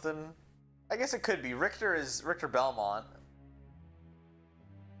something. I guess it could be. Richter is Richter Belmont.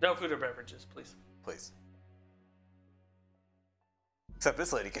 No food or beverages, please. Please. Except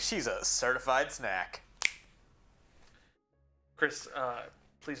this lady, because she's a certified snack. Chris,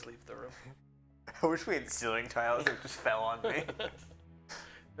 please leave the room. I wish we had ceiling tiles that just fell on me.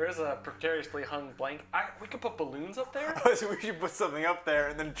 There's a precariously hung blanket. We could put balloons up there? So we should put something up there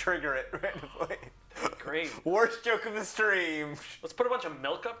and then trigger it randomly. Great. Worst joke of the stream. Let's put a bunch of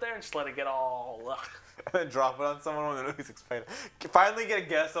milk up there and just let it get all... And then drop it on someone when the movie's explained. Finally get a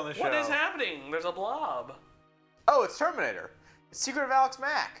guest on the show. What is happening? There's a blob. Oh, it's Terminator. It's Secret of Alex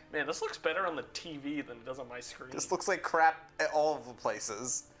Mack. Man, this looks better on the TV than it does on my screen. This looks like crap at all of the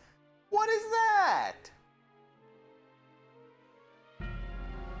places. What is that?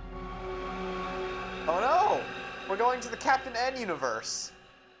 Oh no! We're going to the Captain N universe.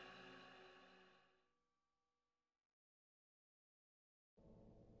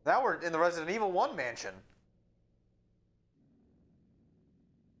 Now we're in the Resident Evil 1 mansion.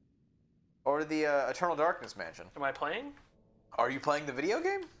 Or the Eternal Darkness Mansion. Am I playing? Are you playing the video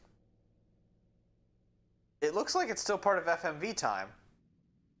game? It looks like it's still part of FMV time.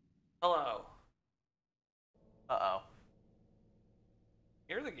 Hello. Uh-oh.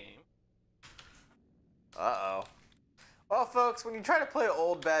 Hear the game. Uh-oh. Well, folks, when you try to play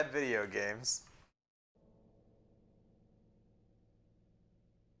old, bad video games...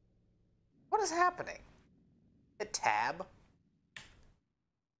 What is happening? Hit tab?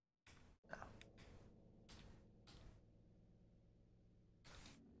 No.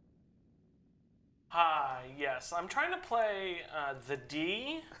 Hi, yes. I'm trying to play the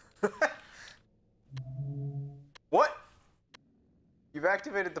D. What? You've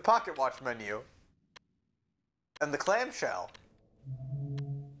activated the Pocket Watch menu. And the clamshell.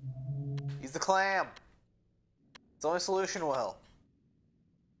 Use the clam. It's the only solution, Will.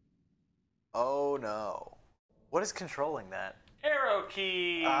 Oh no. What is controlling that? Arrow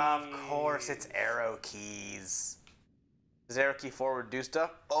key. Of course, it's arrow keys. Does arrow key forward do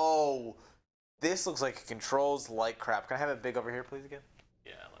stuff? Oh, this looks like it controls like crap. Can I have it big over here, please, again?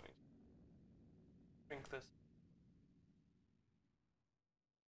 Yeah, let me drink this.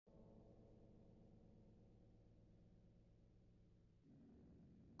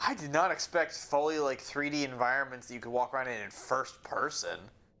 I did not expect fully like 3D environments that you could walk around in first person.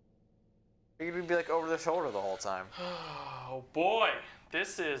 You could be like over the shoulder the whole time. Oh boy,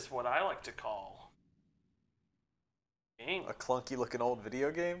 this is what I like to call game. A clunky looking old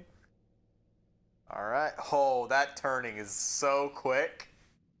video game. Alright. Oh, that turning is so quick.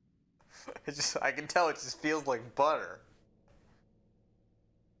 I can tell it just feels like butter.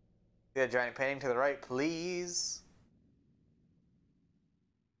 Yeah, giant painting to the right, please.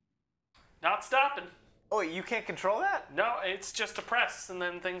 Not stopping. Oh, wait, you can't control that? No, it's just a press and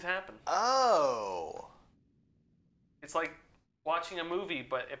then things happen. Oh. It's like watching a movie,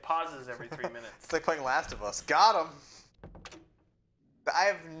 but it pauses every 3 minutes. It's like playing Last of Us. Got him.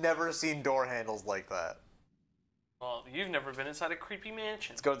 I've never seen door handles like that. Well, you've never been inside a creepy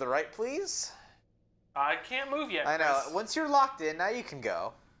mansion. Let's go to the right, please. I can't move yet, I know. Chris. Once you're locked in, now you can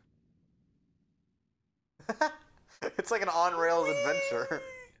go. It's like an on-rails adventure.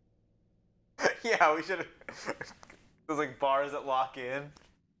 Yeah, we should have... There's like bars that lock in.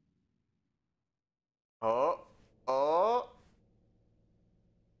 Oh. Oh.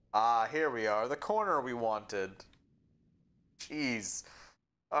 Ah, here we are. The corner we wanted. Jeez.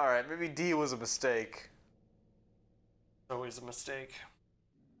 Alright, maybe D was a mistake. Always a mistake.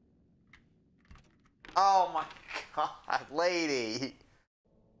 Oh my god, lady.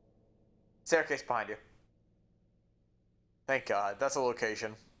 Staircase behind you. Thank God, that's a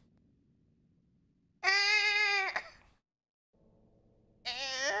location.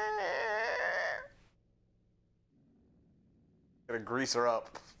 Gotta grease her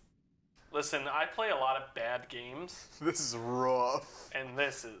up. Listen, I play a lot of bad games, This is rough. and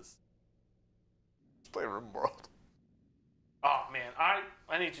this is... Let's play RimWorld. Oh man,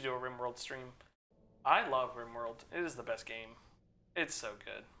 I need to do a RimWorld stream. I love RimWorld. It is the best game. It's so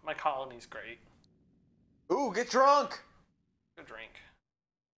good. My colony's great. Ooh, get drunk! Good drink.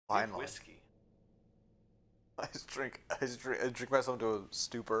 Finally. Whiskey. I just drink myself into a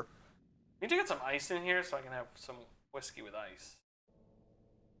stupor. Need to get some ice in here so I can have some whiskey with ice.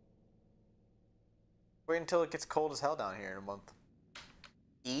 Wait until it gets cold as hell down here in a month.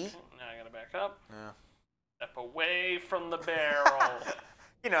 E? Now I gotta back up. Yeah. Step away from the barrel.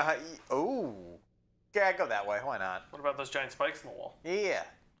 You know how ooh. Yeah, go that way. Why not? What about those giant spikes in the wall? Yeah.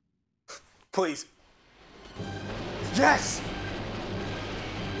 Please. Yes!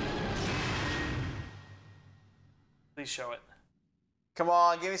 Please show it. Come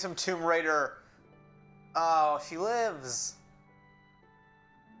on, give me some Tomb Raider. Oh, she lives.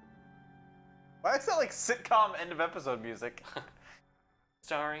 Why is that like sitcom end of episode music?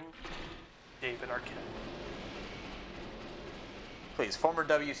 Starring David Arquette. Please, former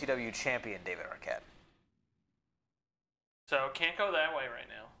WCW champion David Arquette. So, can't go that way right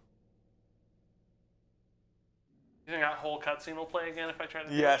now. You think that whole cutscene will play again if I try to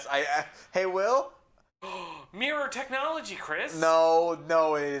do Yes, hey, Will? it? Mirror technology, Chris! No,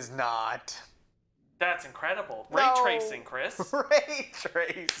 it is not. That's incredible. Ray No. tracing, Chris. Ray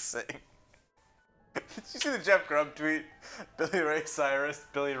tracing. Did you see the Jeff Grubb tweet? Billy Ray Cyrus,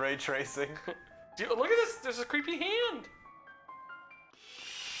 Billy Ray tracing. Dude, look at this. There's a creepy hand.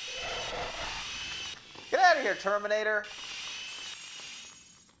 Get out of here, Terminator.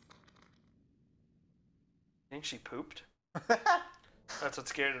 Think she pooped? That's what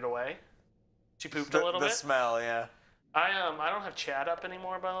scared it away. She pooped a little The bit. smell, yeah. I don't have chat up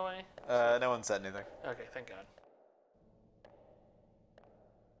anymore, by the way. No one said anything. Okay, thank God.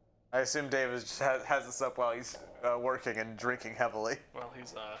 I assume Dave has this up while he's working and drinking heavily. Well,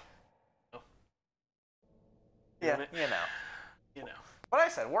 he's oh. Yeah, Doing it. you know. You know, But I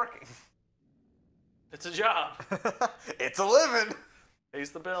said working. it's a job. It's a living.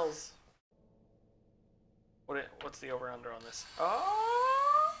 Pays the bills. What's the over/under on this?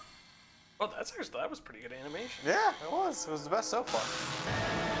 Oh, that was pretty good animation. Yeah, it was. It was the best so far.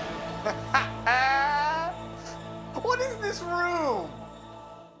 What is this room?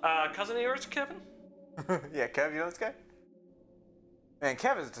 Cousin of yours, Kevin? Yeah, Kev, you know this guy? Man,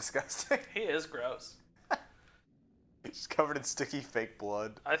 Kev is disgusting. He is gross. He's covered in sticky fake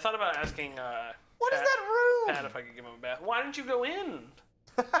blood. I thought about asking What is that room? Pat if I could give him a bath. Why didn't you go in?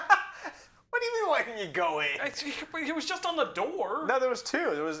 What do you mean? Why didn't you go in? He was just on the door. No, there was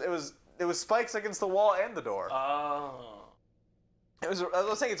two. It was spikes against the wall and the door. Oh. I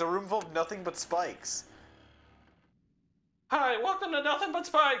was saying it's a room full of nothing but spikes. Hi, welcome to Nothing But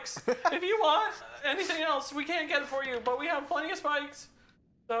Spikes. If you want anything else, we can't get it for you, but we have plenty of spikes.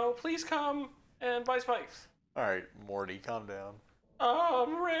 So please come and buy spikes. All right, Morty, calm down.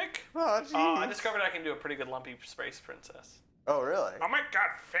 Rick. Oh, jeez. I discovered I can do a pretty good lumpy space princess. Oh, really? Oh my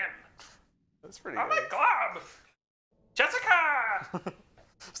god, Finn. That's pretty Oh good. my god. Jessica!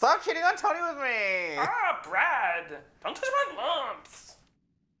 Stop cheating on Tony with me! Brad. Don't touch my lumps.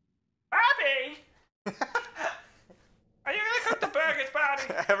 Bobby! Are you gonna cook the burgers, Bobby?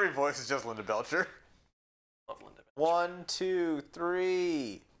 Every voice is just Linda Belcher. Love Linda. 1, 2,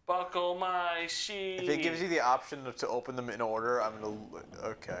 3. Buckle my sheet. If it gives you the option to open them in order, I'm gonna.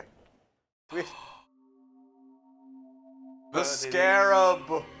 Okay. The scarab!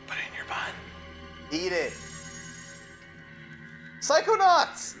 Put it in your bun. Eat it.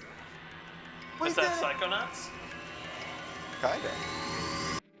 Psychonauts! Is that Psychonauts? Kinda.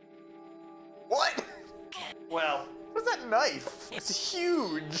 What? Well, What's that knife? It's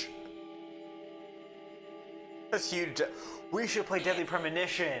huge. That's huge. We should play Deadly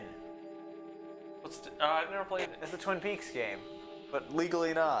Premonition. I've never played it. It's the Twin Peaks game, but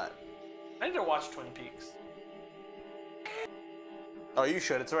legally not. I need to watch Twin Peaks. Oh, you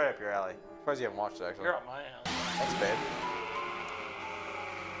should. It's right up your alley. I'm surprised you haven't watched it, actually. You're up my alley. Thanks, babe.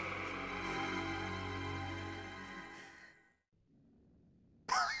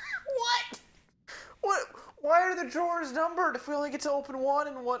 What? Why are the drawers numbered if we only get to open one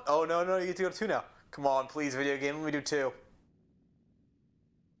and one? Oh, no, you get to go to two now. Come on, please, video game. Let me do two.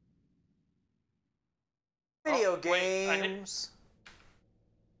 Video games.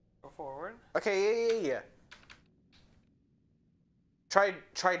 Go forward. Okay, yeah. Try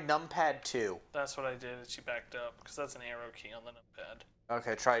numpad 2. That's what I did. She backed up because that's an arrow key on the numpad.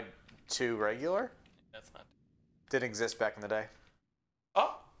 Okay, try 2 regular. That's not. Didn't exist back in the day.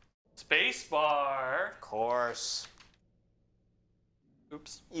 Oh, space bar. Of course.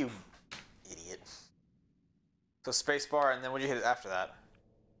 Oops. You idiot. So spacebar, and then what did you hit after that?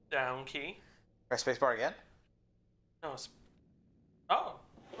 Down key. Try spacebar again? No. Oh,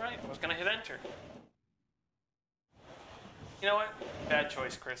 right. I was gonna hit enter. You know what? Bad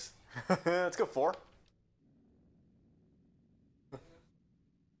choice, Chris. Let's go 4.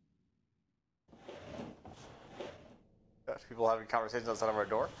 Got people having conversations outside of our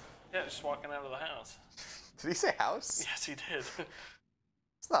door. Yeah, just walking out of the house. Did he say house? Yes, he did.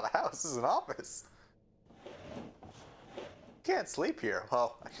 It's not a house, this is an office. You can't sleep here.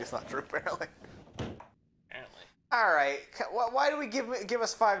 Well, actually it's not true, apparently. Apparently. Alright, why do we give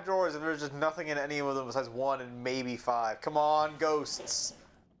us 5 drawers if there's just nothing in any of them besides 1 and maybe 5? Come on, ghosts.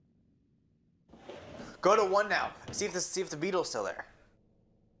 Go to 1 now. See if the beetle's still there.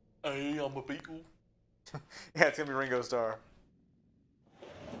 Hey, I'm a beetle. Yeah, it's gonna be Ringo Starr.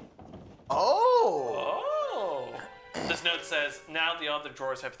 Oh! Oh! This note says, now the other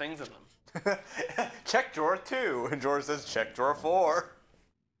drawers have things in them. Check drawer 2. And drawer says check drawer 4.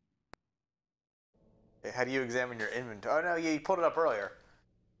 Okay, how do you examine your inventory? Oh no, yeah, you pulled it up earlier.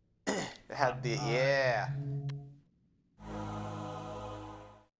 It had the yeah.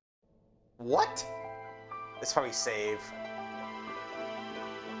 What? It's probably save.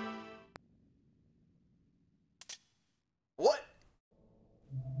 What?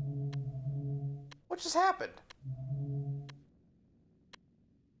 What just happened?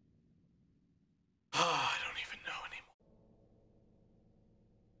 I don't even know anymore.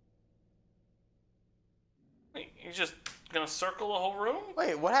 Wait, you're just gonna circle the whole room?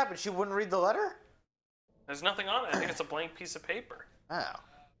 Wait, what happened? She wouldn't read the letter? There's nothing on it. I think it's a blank piece of paper. Oh.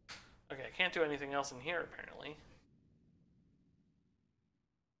 Okay, I can't do anything else in here, apparently.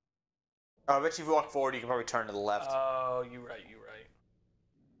 Oh, I bet you if you walk forward, you can probably turn to the left. Oh, you're right.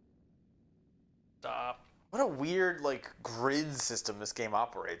 Stop. What a weird, like, grid system this game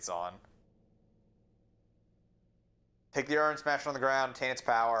operates on. Take the urn, smash it on the ground, obtain its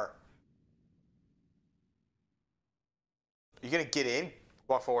power. You gonna get in?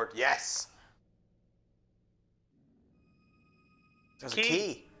 Walk forward. Yes! There's a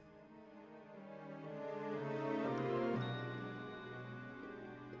key.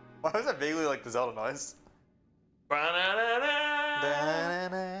 Why was that vaguely like the Zelda noise? Oh.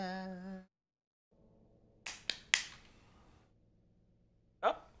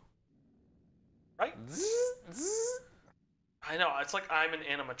 Right? I know, it's like I'm an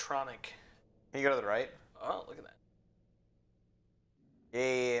animatronic. Can you go to the right? Oh, look at that.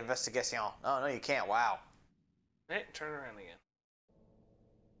 Yeah, investigation. No, you can't. Wow. Hey, turn around again.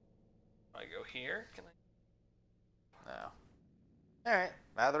 I go here? Can I? No. Alright.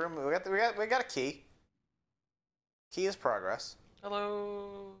 Out of the room. We got a key. Key is progress.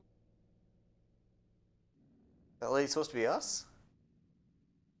 Hello. That lady's supposed to be us?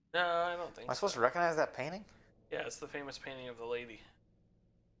 No, I don't think Am I supposed to recognize that painting? Yeah, it's the famous painting of the lady.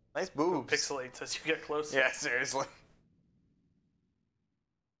 Nice boobs. It pixelates as you get closer. Yeah, seriously.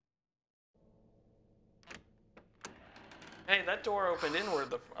 Hey, that door opened inward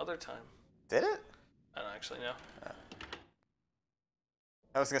the other time. Did it? I don't actually know.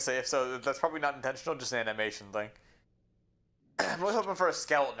 I was gonna say, if so, that's probably not intentional, just an animation thing. I'm really hoping for a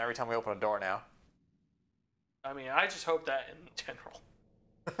skeleton every time we open a door now. I mean, I just hope that in general.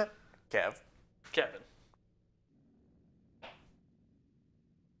 Kev. Kevin.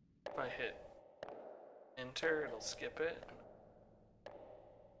 If I hit enter, it'll skip it.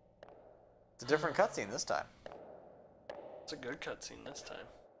 It's a different cutscene this time. It's a good cutscene this time.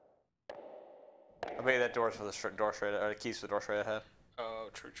 I bet that door's for the door straight, or the keys for the door straight ahead. Oh,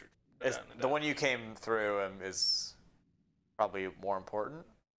 true. It's, the one you came through is probably more important.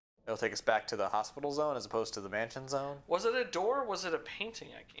 It'll take us back to the hospital zone as opposed to the mansion zone. Was it a door or was it a painting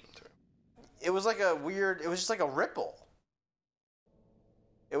I came through? It was like a weird, it was just like a ripple.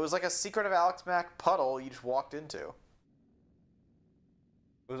 It was like a Secret of Alex Mack puddle you just walked into.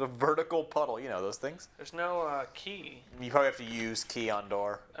 It was a vertical puddle, you know those things? There's no key. You probably have to use key on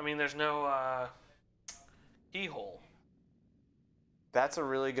door. I mean, there's no keyhole. That's a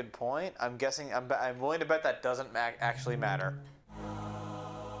really good point. I'm guessing, I'm willing to bet that doesn't actually matter.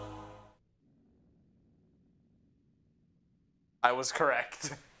 I was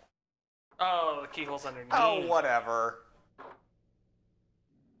correct. Oh, the keyhole's underneath. Oh, whatever.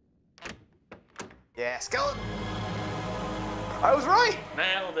 Yeah, skeleton! I was right!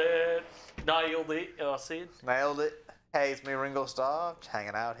 Nailed it. Nailed it. Oh, see? Nailed it. Hey, it's me, Ringo Starr, just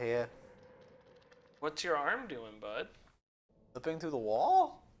hanging out here. What's your arm doing, bud? Slipping through the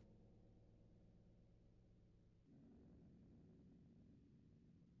wall?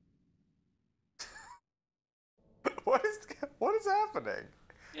 What is happening?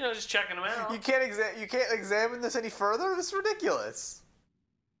 You know, just checking them out. You can't examine this any further? This is ridiculous.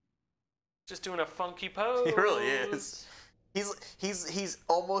 Just doing a funky pose. He really is. He's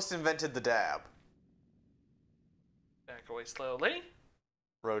almost invented the dab. Back away slowly.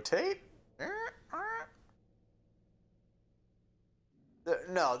 Rotate.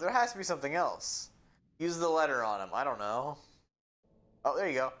 No, there has to be something else. Use the letter on him. I don't know. Oh, there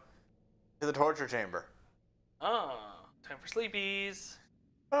you go. To the torture chamber. Oh, time for sleepies.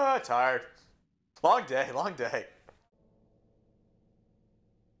 Ah, tired. Long day, long day.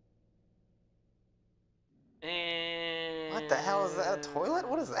 And What the hell is that? A toilet?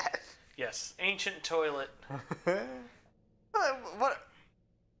 What is that? Yes, ancient toilet. What?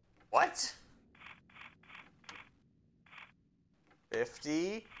 What?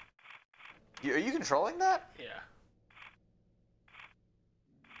 50? Are you controlling that? Yeah.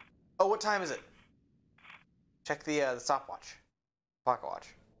 Oh, what time is it? Check the stopwatch. Pocket watch.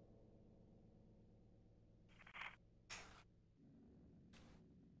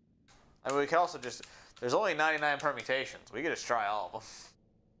 I mean, we could also just... There's only 99 permutations. We could just try all of them.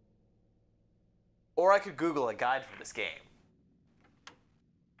 Or I could Google a guide for this game.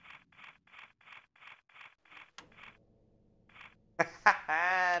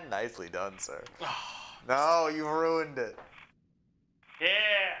 Nicely done, sir. No, you ruined it.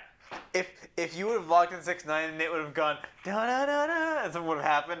 Yeah. If you would have logged in 6-9 and it would have gone da da da da, and something would have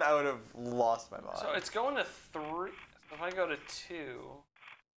happened, I would have lost my mind. So it's going to 3. So if I go to 2.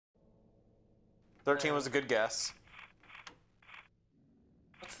 13 was a good guess.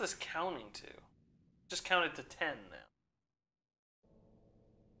 What's this counting to? Just counted to 10 now.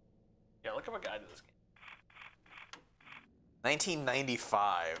 Yeah, look up a guide to this game.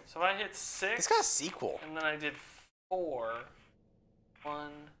 1995. So if I hit 6. It's got a sequel. And then I did 4. 1,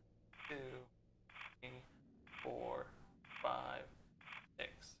 2, 3,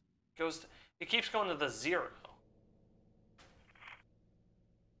 It keeps going to the 0.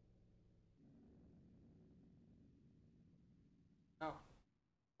 Oh,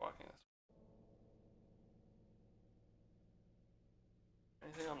 walking this way.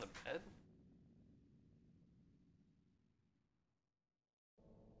 Anything on the bed?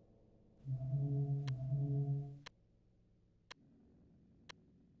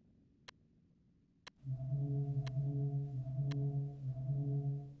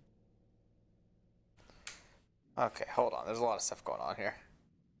 Okay, hold on. There's a lot of stuff going on here.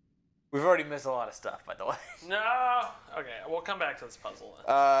 We've already missed a lot of stuff, by the way. No. Okay, we'll come back to this puzzle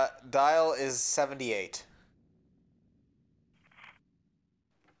then. Dial is 78.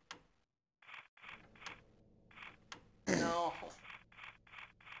 No. I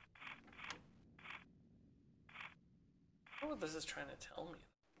don't know what this is trying to tell me.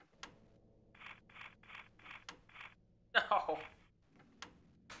 No.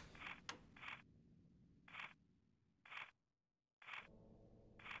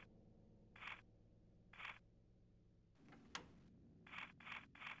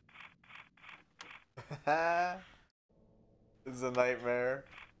 This is a nightmare.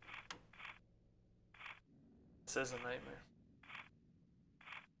 This is a nightmare.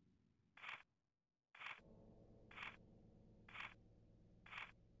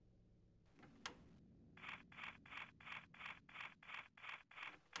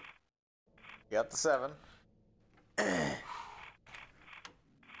 You got the 7.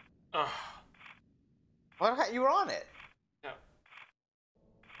 Ugh. What? You were on it. No.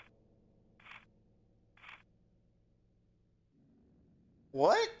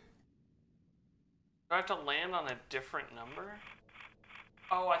 What? Do I have to land on a different number?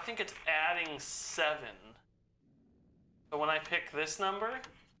 Oh, I think it's adding 7. So when I pick this number,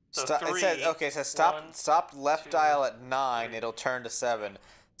 so Stop, 3. it says, okay, it says stop, 1, stop left 2, dial at 9, 3. it'll turn to 7.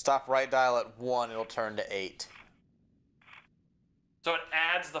 Stop right dial at 1, it'll turn to 8. So it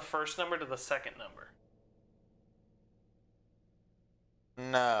adds the first number to the second number.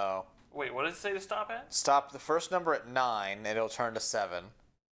 No. Wait, what did it say to stop at? Stop the first number at 9, and it'll turn to 7.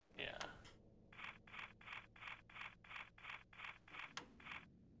 Yeah.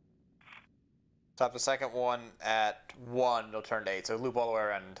 Stop the second one at 1, it'll turn to 8. So loop all the way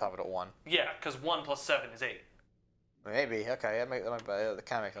around and top it at 1. Yeah, because 1 plus 7 is 8. Maybe. Okay, that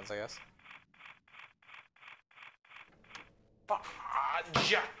kind of makes sense, I guess.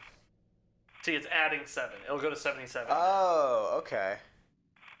 See, it's adding 7. It'll go to 77. Oh, okay.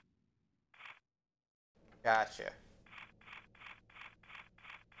 Gotcha.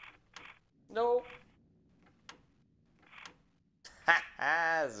 Nope.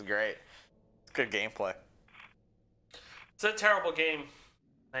 This is great. It's good gameplay. It's a terrible game.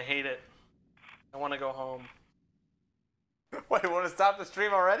 I hate it. I want to go home. Wait, want to stop the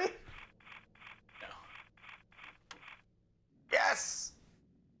stream already? No. Yes!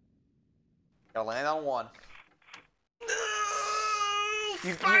 Gotta land on 1.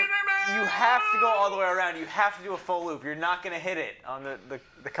 You have to go all the way around. You have to do a full loop. You're not going to hit it on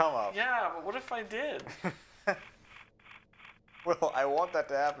the come up. Yeah, but what if I did? Well, I want that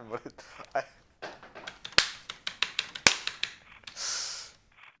to happen, but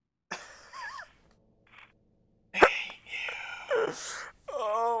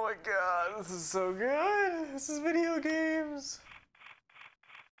Oh my god, this is so good. This is video games.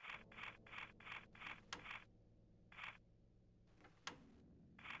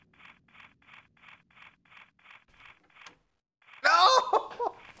 No!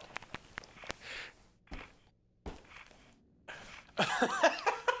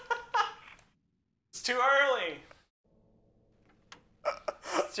 It's too early.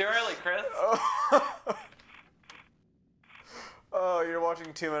 It's too early, Chris. Oh, you're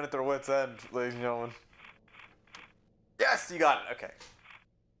watching 2 Men at their wits' end, ladies and gentlemen. Yes, you got it. Okay.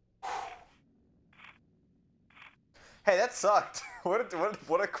 Hey, that sucked. What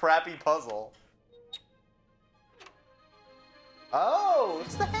a crappy puzzle. Oh,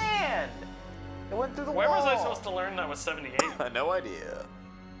 it's the hand. It went through the Where wall. was I supposed to learn that was 78? No idea.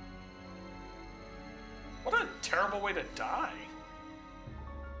 What a terrible way to die.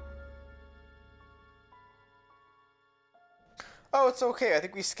 Oh, it's okay. I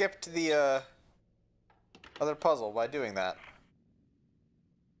think we skipped the other puzzle by doing that.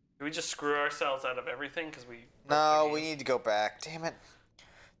 Did we just screw ourselves out of everything because we... No, we need to go back. Damn it.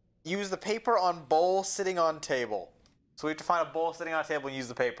 Use the paper on bowl sitting on table. So we have to find a bowl sitting on a table and use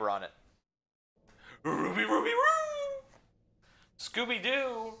the paper on it. Ruby, Ruby, Roo!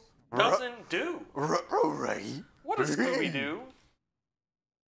 Scooby-Doo doesn't do. Right. What does Scooby do?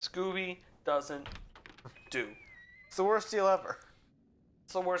 Scooby doesn't do. It's the worst deal ever.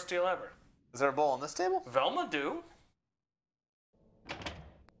 It's the worst deal ever. Is there a bowl on this table? Velma do.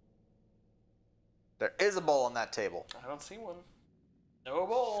 There is a bowl on that table. I don't see one. No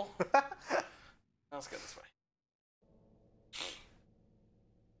bowl. Let's go this way.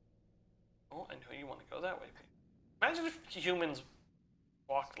 Oh, I know you want to go that way. Imagine if humans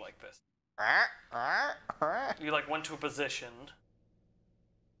walked like this. You like went to a position.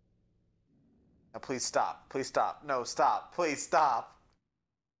 Now please stop. Please stop. No, stop. Please stop.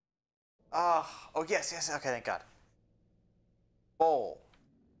 Oh, yes. Okay, thank God. Bowl.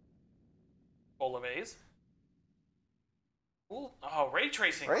 Bowl of A's. Ooh, oh, ray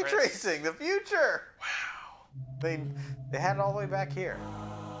tracing. Ray Chris. tracing, the future. Wow. They had it all the way back here.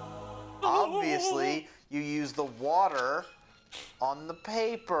 Obviously, you use the water on the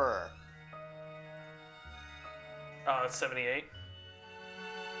paper. It's 78.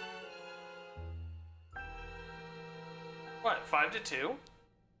 What? 5 to 2.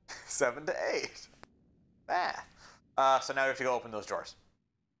 7 to 8. Math. So now we have to go open those drawers.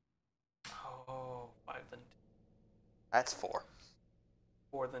 Oh, 5 then 2. That's 4.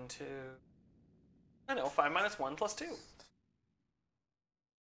 4 then 2. I know. 5 minus 1 plus 2.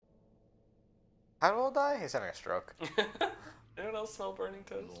 How did Will die? He's having a stroke. Anyone else smell burning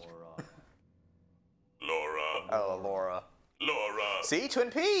toast? Laura. Oh, Laura. Laura. See?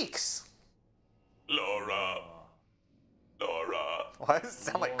 Twin Peaks! Laura. Laura. Why does it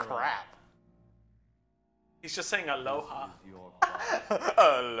sound like crap? He's just saying aloha.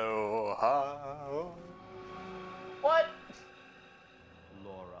 Aloha. What?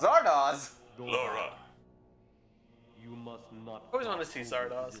 Zardoz! Laura. You must not. I always want to see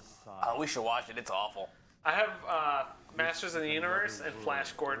Zardoz. Oh, we should watch it. It's awful. I have Masters of the Universe and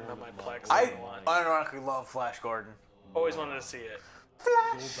Flash Gordon on my Plex. I unironically love Flash Gordon. always wanted to see it.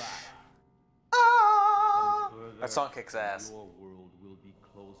 Flash! Ah! That song kicks ass. Your world will be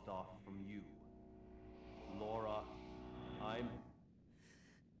closed off from you.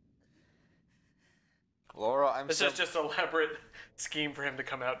 Laura, I'm This so... is just an elaborate scheme for him to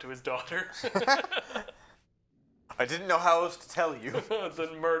come out to his daughter. I didn't know how else to tell you.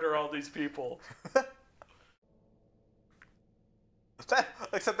 Then murder all these people.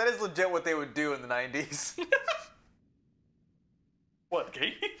 Except that is legit what they would do in the 90s. What,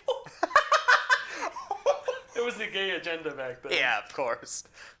 gay people? It was the gay agenda back then. Yeah, of course.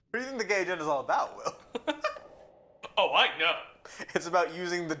 What do you think the gay agenda is all about, Will? Oh, I know. It's about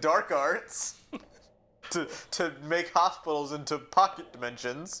using the dark arts to make hospitals into pocket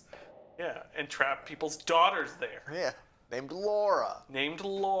dimensions. Yeah, and trap people's daughters there. Yeah, named Laura. Named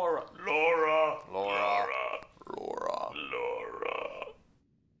Laura. Laura. Laura. Laura.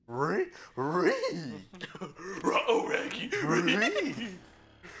 Oh, Raggy.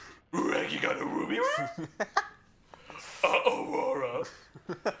 Raggy got a ruby. Aurora.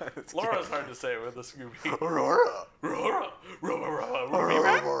 Laura's hard to say with a Scooby. Aurora. Ruby.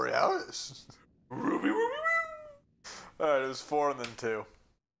 Borealis. Ruby. Alright, it was 4 and then 2.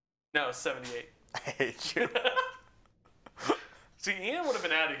 No, 78. I hate you. See, Ian would have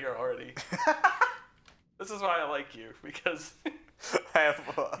been out of here already. This is why I like you, because I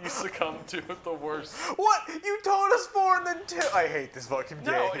have. you succumb to the worst. What? You told us 4 and then 2. I hate this fucking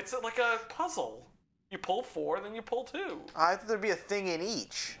game. No, it's like a puzzle. You pull 4, then you pull 2. I thought there'd be a thing in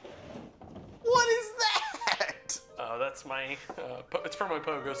each. What is that? Oh, that's my. It's for my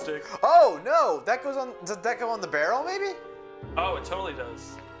pogo stick. Oh no, that goes on. Does that go on the barrel? Maybe. Oh, it totally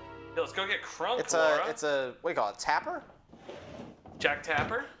does. Yeah, let's go get crunk, It's Laura. a. What do you call it? Tapper? Jack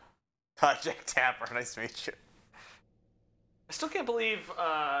Tapper. Hi, Jack Tapper. Nice to meet you. I still can't believe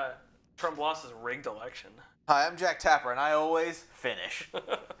Trump lost his rigged election. Hi, I'm Jack Tapper, and I always finish.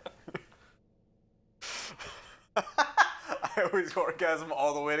 I always orgasm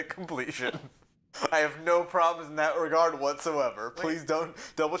all the way to completion. I have no problems in that regard whatsoever. Please don't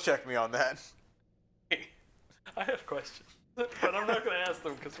double check me on that. Hey, I have questions, but I'm not going to ask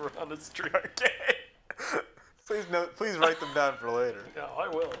them because we're on the street. Okay. Please write them down for later. No, I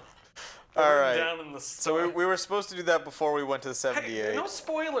will. All right. Down in the So we were supposed to do that before we went to the 78. Hey, no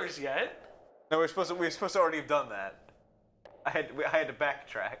spoilers yet. No, we were supposed to already have done that. I had to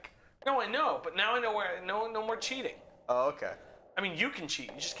backtrack. No, I know, but now I know where. No more cheating. Oh, okay. I mean, you can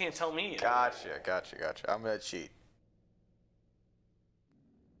cheat. You just can't tell me. Gotcha. I'm gonna cheat.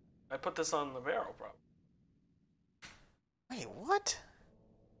 I put this on the barrel, bro. Wait, what?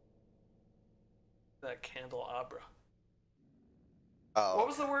 That candelabra. Oh. What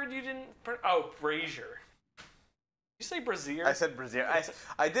was the word you didn't? Oh, brazier. Did you say brazier? I said brazier.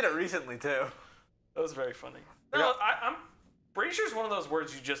 I did it recently too. That was very funny. Yeah. No, I'm. Brazier's one of those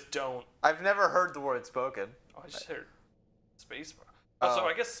words you just don't. I've never heard the word spoken. Oh, I just heard space bar. Also,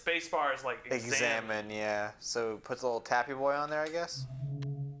 I guess spacebar is like Examine, yeah. So puts a little tappy boy on there, I guess.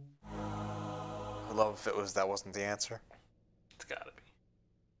 I'd love if that wasn't the answer. It's gotta be.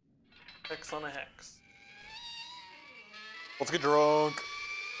 Hex on a hex. Let's get drunk.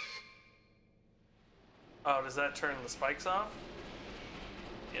 Oh, does that turn the spikes off?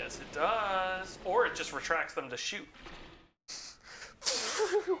 Yes, it does. Or it just retracts them to shoot.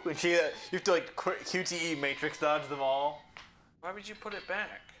 When you have to like QTE matrix dodge them all. Why would you put it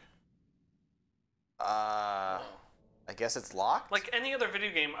back? I guess it's locked? Like any other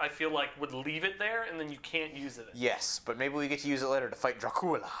video game, I feel like would leave it there and then you can't use it. Yes, but maybe we get to use it later to fight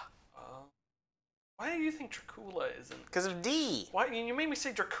Dracula. Why do you think Dracula isn't? Because of D. Why you made me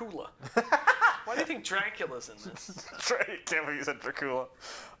say Dracula? Why do you think Dracula's in this? Can't believe you said Dracula.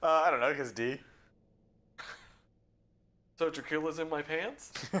 I don't know, because D. So Dracula's in my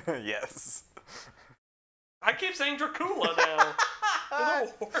pants? Yes. I keep saying Dracula now. You're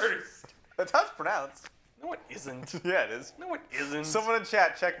the worst. That's how it's pronounced. No, it isn't. Yeah, it is. No, it isn't. Someone in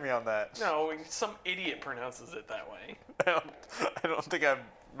chat, check me on that. No, some idiot pronounces it that way. I don't think I'm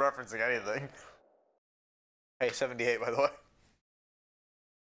referencing anything. Hey, 78, by the way.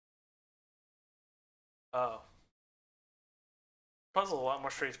 Oh. Puzzle's a lot more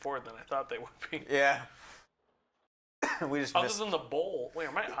straightforward than I thought they would be. Yeah. We just Other missed. than the bowl. Wait,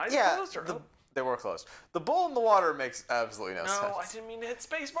 are my eyes closed or no? They were closed. The bowl in the water makes absolutely no sense. No, I didn't mean to hit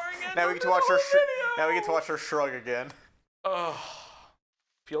spacebar again. Now we get to watch her. Now we get to watch her shrug again. Ugh.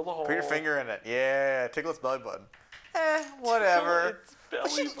 Feel the hole. Put your finger in it. Yeah, tickle its belly button. Whatever. Its belly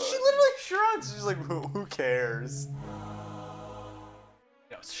She button. literally shrugs. She's like, who cares?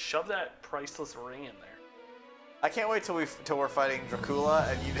 Yeah, shove that priceless ring in there. I can't wait till we're fighting Dracula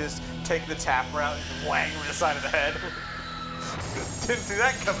and you just take the tap route and just whang him in the side of the head. Didn't see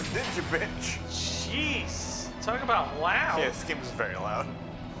that coming, did you, bitch? Jeez. Talk about loud. Yeah, this game is very loud.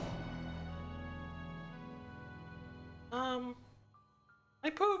 I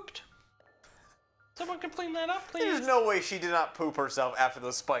pooped. Someone can clean that up, please. There's no way she did not poop herself after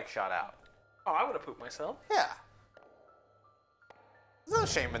the spike shot out. Oh, I would have pooped myself. Yeah. There's no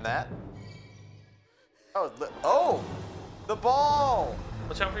shame in that. Oh, the ball.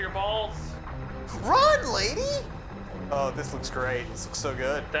 Watch out for your balls. Run, lady. Oh, this looks great. This looks so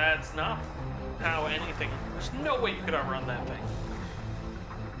good. That's not how anything. There's no way you could outrun that thing.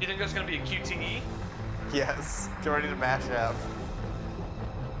 You think there's gonna be a QTE? Yes. Get ready to match up.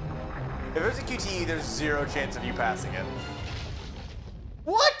 If there's a QTE, there's zero chance of you passing it.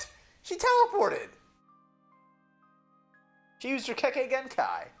 What? She teleported. She used her Keke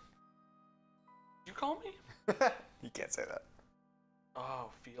Genkai. You call me? You can't say that. Oh,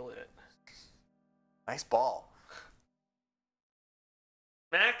 feel it. Nice ball.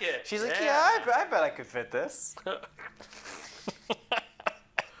 Smack it. She's like, yeah, I bet I could fit this. How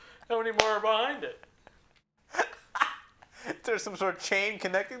many more are behind it? There's some sort of chain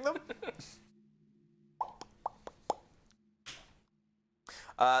connecting them.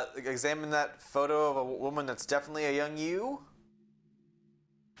 Examine that photo of a woman that's definitely a young you.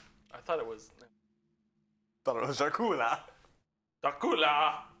 I thought it was Thought it was Dracula.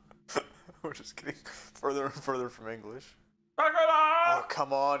 Dracula. We're just getting further and further from English. Dracula. Oh,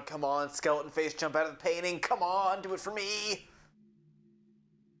 come on. Skeleton face, jump out of the painting. Come on, do it for me.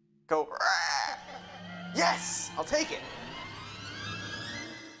 Go. Yes, I'll take it.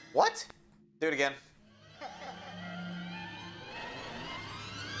 What? Do it again.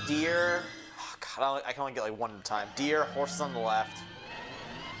 Deer. Oh, God, I can only get like one at a time. Deer, horses on the left.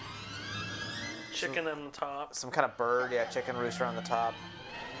 Chicken on the top. Some kind of bird, yeah, chicken rooster on the top.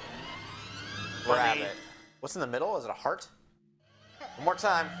 Bunny. Rabbit. What's in the middle? Is it a heart? One more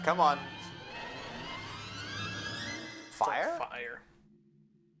time, come on. Fire? Fire.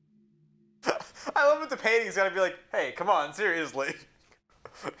 I love what the painting's gotta be like, hey, come on, seriously.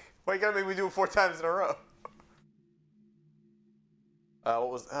 Why you gotta make me do it 4 times in a row?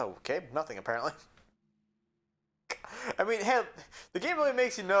 Okay, nothing apparently. I mean, hey, the game really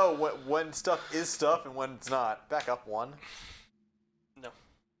makes you know when stuff is stuff and when it's not. Back up 1. No.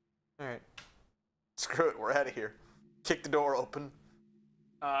 Alright. Screw it, we're out of here. Kick the door open.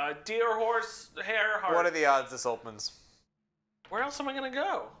 Deer, horse, hare, heart. What are the odds this opens? Where else am I gonna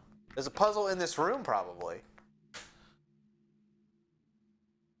go? There's a puzzle in this room, probably.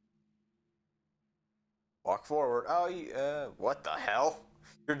 Walk forward. Oh, what the hell?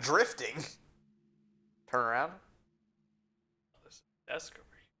 You're drifting. Turn around. There's a desk over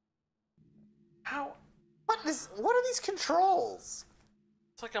here. How? What are these controls?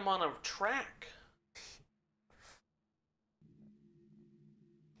 It's like I'm on a track.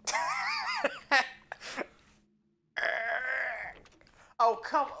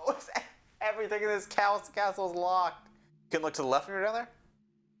 come on. Everything in this castle is locked. You can look to the left when you're down there?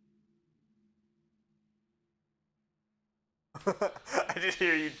 I just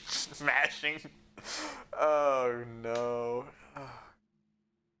hear you smashing. Oh no.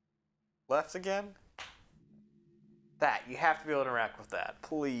 Left again? That, you have to be able to interact with that,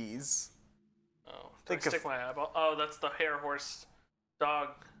 please. Oh, Think stick my eyeball. Oh, that's the hare horse dog.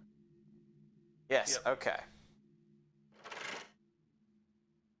 Yes, Yep. okay.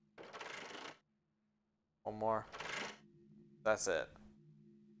 One more. That's it.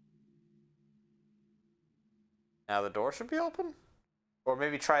 Now the door should be open? Or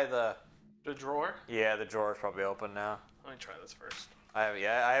maybe try the... The drawer? Yeah, the drawer is probably open now. Let me try this first. I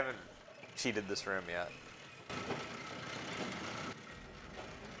haven't cheated this room yet.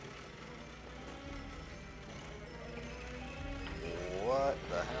 What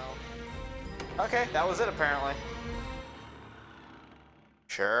the hell? Okay, that was it apparently.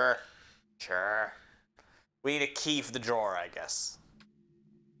 Sure. Sure. We need a key for the drawer, I guess.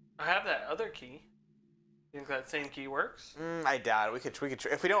 I have that other key. You think that same key works? I doubt it. We could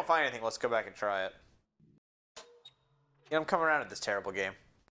if we don't find anything, let's go back and try it. Yeah, I'm coming around at this terrible game.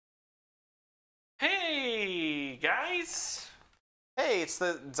 Hey, guys! Hey, it's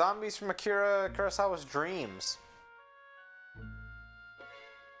the zombies from Akira Kurosawa's Dreams.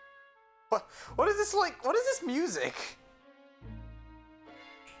 What is this like? What is this music?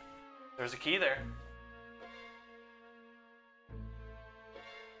 There's a key there.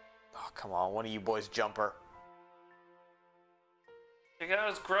 Oh, come on, one of you boys jumper. Check out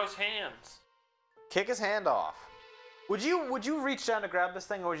his gross hands. Kick his hand off. Would you reach down to grab this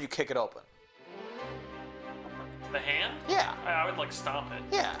thing or would you kick it open? The hand? Yeah. I would like stomp it.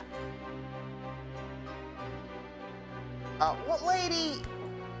 Yeah. What lady?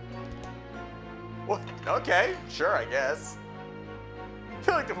 What? Okay, sure, I guess. I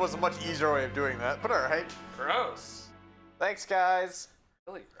feel like there was a much easier way of doing that, but alright. Gross. Thanks, guys.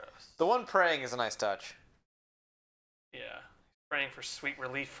 Really gross. The one praying is a nice touch. Yeah. Praying for sweet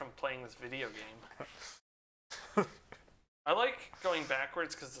relief from playing this video game. I like going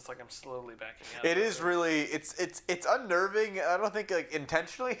backwards because it's like I'm slowly backing out. It is really, it's unnerving. I don't think like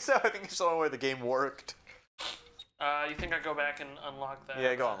intentionally so. I think it's the only way the game worked. You think I go back and unlock that?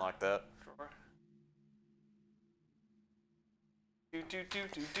 Yeah, go unlock that. Drawer. Do.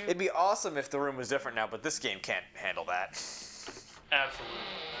 It'd be awesome if the room was different now, but this game can't handle that. Absolutely.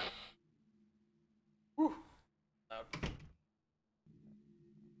 Whew. I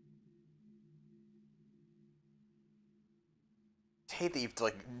hate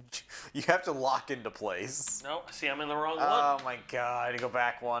that you have to lock into place. No, see, I'm in the wrong Oh one. my god, I need to go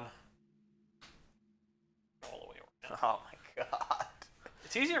back one. All the way around. Oh my god.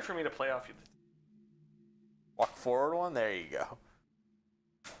 It's easier for me to play off you. Walk forward one? There you go.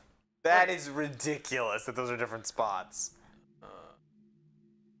 That is ridiculous that those are different spots.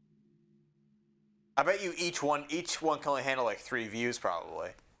 I bet you each one can only handle like 3 views probably.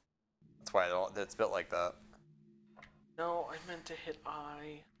 That's why it's built like that. No, I meant to hit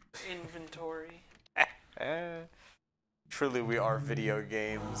I. Inventory. Truly we are video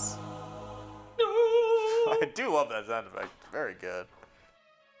games. No! I do love that sound effect. Very good.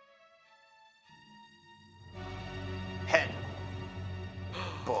 Head.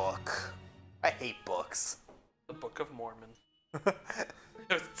 Book. I hate books. The Book of Mormon.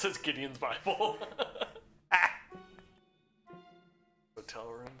 It says Gideon's Bible. Hotel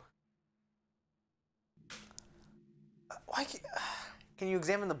room. Why can you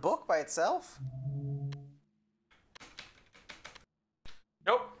examine the book by itself?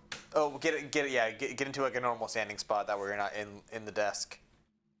 Nope. Oh, get into like a normal standing spot that way you're not in the desk.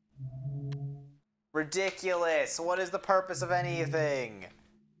 Ridiculous. What is the purpose of anything?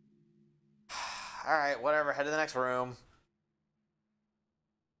 All right, whatever. Head to the next room.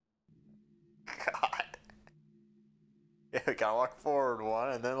 God. Yeah, we gotta walk forward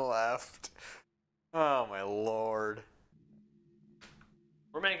one and then left. Oh my lord.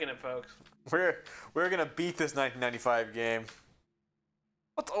 We're making it, folks. We're gonna beat this 1995 game.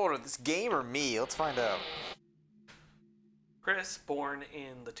 What's older, this game or me? Let's find out. Chris, born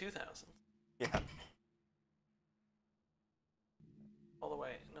in the 2000s. Yeah. All the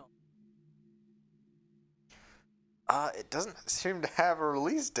way. No. It doesn't seem to have a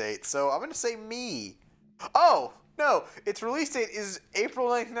release date, so I'm gonna say me. Oh! No, its release date is April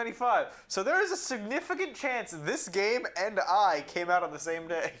 1995, so there is a significant chance this game and I came out on the same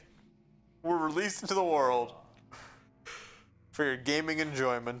day. Were released into the world for your gaming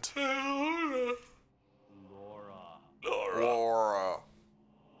enjoyment. Laura. Laura.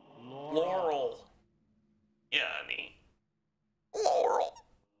 Laurel. Yanni. Laurel.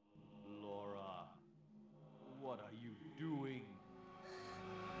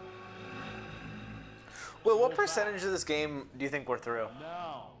 percentage of this game do you think we're through?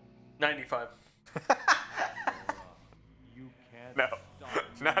 Now, 95. you can't No, stop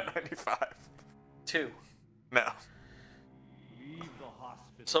not 95. 2. No. Leave the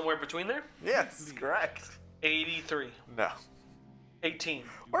hospital. Somewhere between there? Yes, correct. 83. No. 18.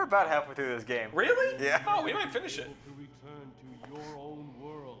 We're about halfway through this game. Really? Yeah. Oh, we might finish it. To return to your own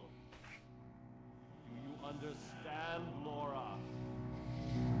world. Do you understand, Laura?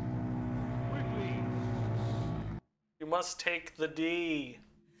 Quickly. You must take the D.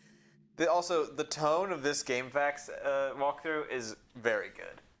 Also, the tone of this Game Facts walkthrough is very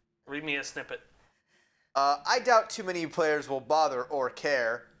good. Read me a snippet. I doubt too many players will bother or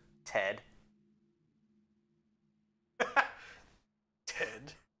care. Ted.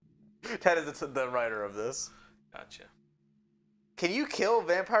 Ted. Ted is the writer of this. Gotcha. Can you kill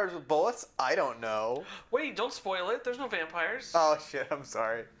vampires with bullets? I don't know. Wait, don't spoil it. There's no vampires. Oh shit, I'm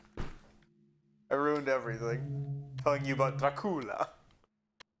sorry. I ruined everything. Telling you about Dracula.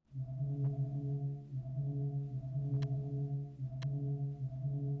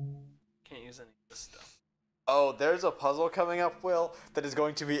 Can't use any of this stuff. Oh, there's a puzzle coming up, Will, that is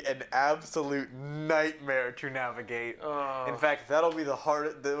going to be an absolute nightmare to navigate. Oh. In fact, that'll be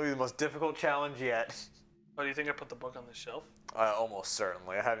the most difficult challenge yet. Oh, do you think I put the book on the shelf? Almost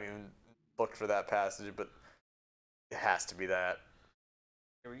certainly. I haven't even looked for that passage, but it has to be that.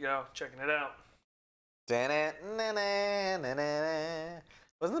 Here we go. Checking it out.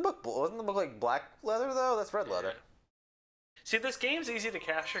 Wasn't the book like black leather though? That's red leather. See, this game's easy to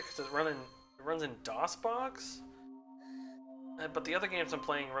capture because it runs in DOSBox. But the other games I'm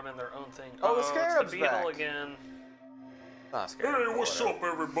playing run in their own thing. Oh, the it's Scarab's the beetle back. again. Not scared. Hey, what's up,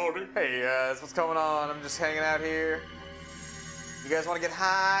 everybody? Hey guys, what's going on? I'm just hanging out here. You guys want to get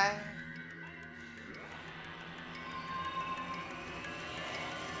high?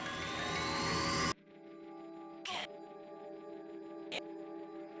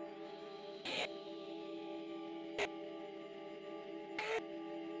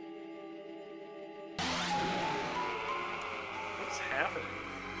 What's happening?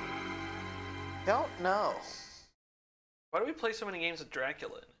 Don't know. Why do we play so many games with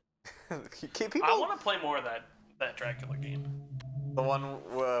Dracula in it? People, I want to play more of that Dracula game. the one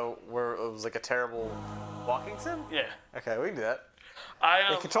where it was like a terrible walking sim? Yeah. Okay, we can do that.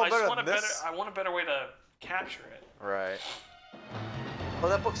 I control just better want a than better. this. I want a better way to capture it. Right. Well,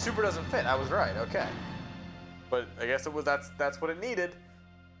 that book super doesn't fit. I was right. Okay. But I guess it was that's what it needed.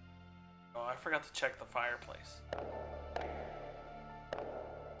 Oh, I forgot to check the fireplace.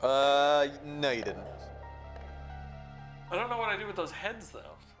 No, you didn't. I don't know what I do with those heads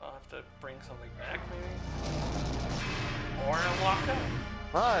though. I'll have to bring something back maybe. Or I'm locked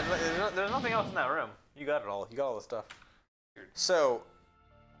up. There's nothing else in that room. You got it all. You got all the stuff. So,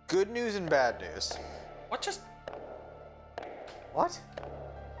 good news and bad news. What just? What?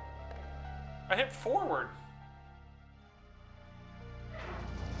 I hit forward.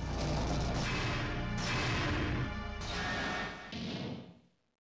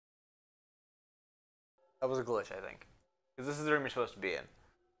 That was a glitch, I think. Because this is the room you're supposed to be in.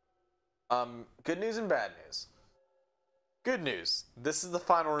 Good news and bad news. Good news. This is the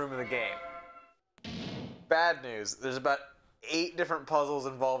final room of the game. Bad news. There's about 8 different puzzles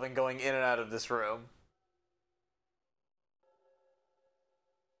involving going in and out of this room.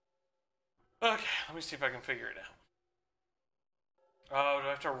 Okay, let me see if I can figure it out. Oh, do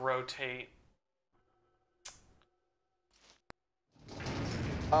I have to rotate?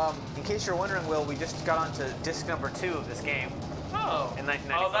 In case you're wondering, Will, we just got onto disc number 2 of this game. Oh. In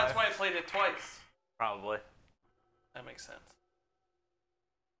 1995. Oh, that's why I played it twice. Probably. That makes sense.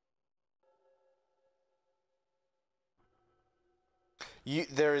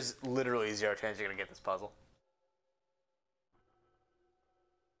 There is literally 0 chance you're gonna get this puzzle.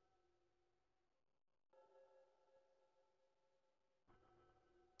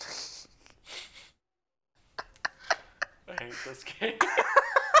 I hate this game.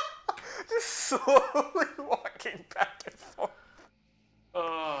 Just slowly walking back and forth.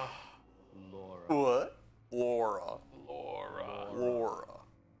 Oh, Laura. What? Laura. Laura.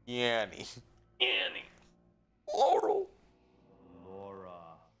 Yanni. Annie. Laurel.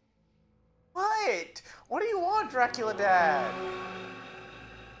 Laura. What? What do you want, Dracula Dad?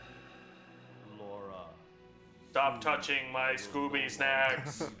 Laura. Stop touching my Scooby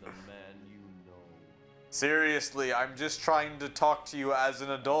snacks. The man you know. Seriously, I'm just trying to talk to you as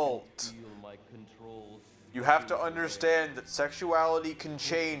an adult. Feel my controls. You have to understand that sexuality can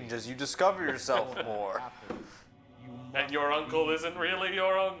change as you discover yourself more. And your uncle isn't really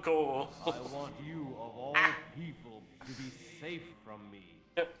your uncle. I want you, of all people, to be safe from me.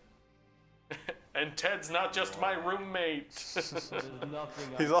 And Ted's not just my roommate. There's nothing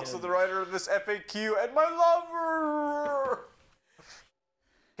He's I also can- the writer of this FAQ and my lover!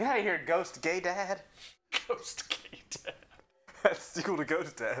 Get out of here, ghost gay dad. Ghost Kate. That's the sequel to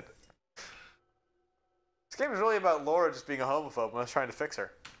Ghost Dad. This game is really about Laura just being a homophobe and us trying to fix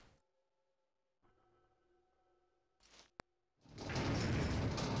her.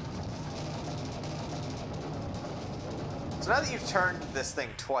 So now that you've turned this thing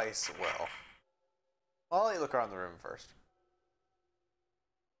twice, Will, I'll let you look around the room first.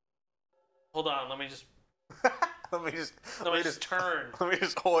 Hold on, let me just Let me just turn. let me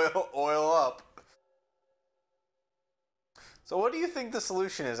just oil up. So what do you think the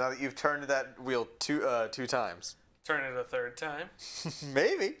solution is now that you've turned that wheel two times? Turn it a third time.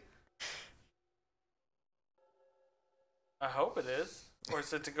 Maybe. I hope it is. Or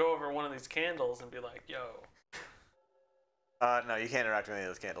is it to go over one of these candles and be like, yo. No, you can't interact with any of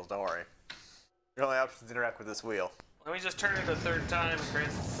those candles, don't worry. Your only option is to interact with this wheel. Let me just turn it a third time,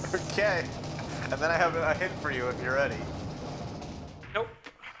 Chris. Okay. And then I have a hint for you if you're ready. Nope.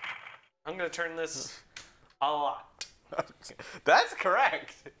 I'm gonna turn this a lot. That's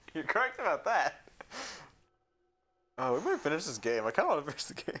correct. You're correct about that. Oh, we might finish this game. I kind of want to finish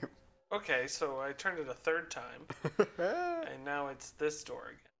the game. Okay, so I turned it a third time, and now it's this door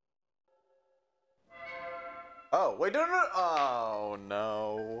again. Oh, wait, no. Oh,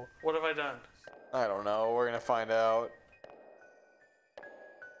 no. What have I done? I don't know. We're going to find out.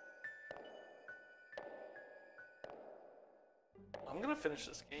 I'm gonna finish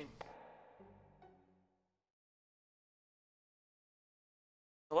this game.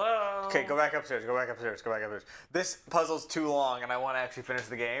 Hello? Okay, go back upstairs. Go back upstairs. Go back upstairs. This puzzle's too long, and I want to actually finish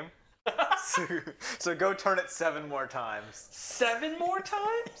the game. So go turn it 7 more times. 7 more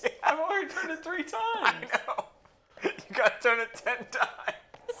times? I've already turned it 3 times. I know. You gotta turn it 10 times.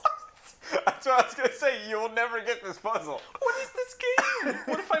 That's what I was gonna say. You will never get this puzzle. What is this game?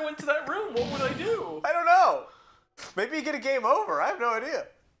 What if I went to that room? What would I do? I don't know. Maybe you get a game over. I have no idea.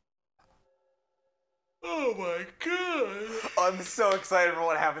 Oh my god. I'm so excited for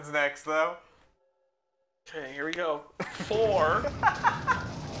what happens next, though. Okay, here we go. 4.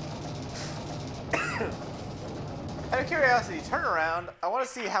 Out of curiosity, turn around. I want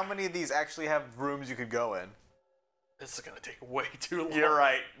to see how many of these actually have rooms you could go in. This is gonna take way too long. You're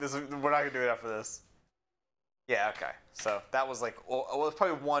right. We're not gonna do it after this. Yeah. Okay. So that was like, well, it was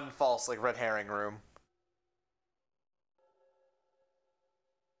probably one false like red herring room.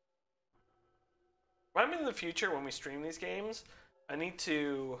 When I'm in the future when we stream these games, I need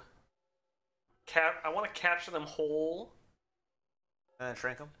to I want to capture them whole. And then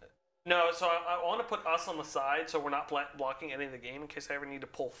shrink them. No, so I want to put us on the side so we're not blocking any of the game in case I ever need to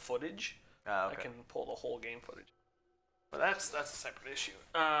pull footage. Oh, okay. I can pull the whole game footage. But that's a separate issue.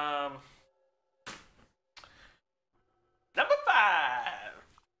 Number 5.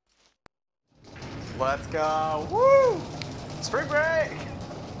 Let's go. Woo! Spring break.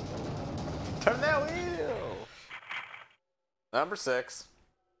 Turn that wheel. Number 6.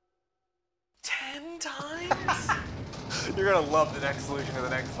 10 times? You're gonna love the next solution to the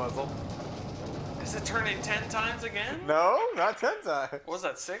next puzzle. Is it turning 10 times again? No, not 10 times. What was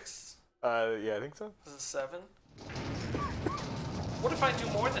that, 6? Yeah, I think so. Was it 7? What if I do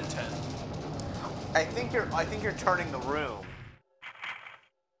more than 10? I think you're turning the room.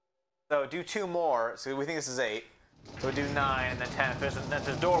 So do 2 more. So we think this is 8. So we do 9 and then 10. If there's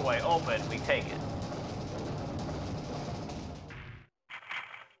a doorway open, we take it.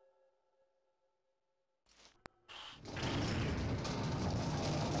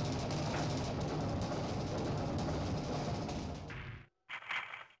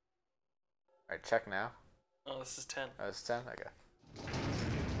 Alright, check now. Oh, this is 10. Oh, it's 10? Okay.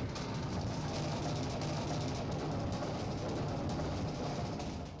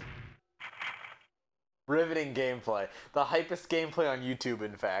 Riveting gameplay. The hypest gameplay on YouTube,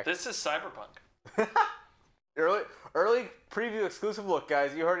 in fact. This is Cyberpunk. Early preview exclusive look,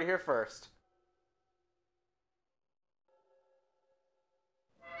 guys. You heard it here first.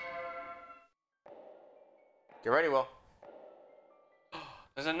 Get ready, Will.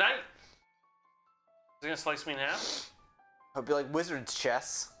 There's a knife. Is it gonna slice me in half? It'll be like wizard's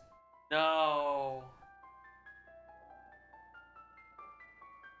chess. No.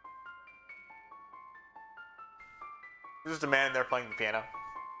 There's just a man there playing the piano.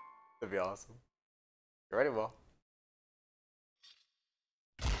 That'd be awesome. You ready, Will?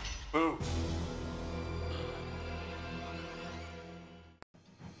 Boo.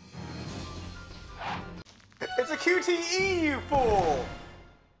 It's a QTE, you fool!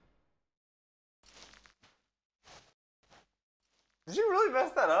 Did you really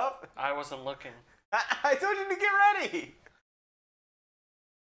mess that up? I was wasn't looking. I told you to get ready.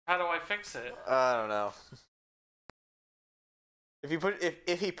 How do I fix it? I don't know.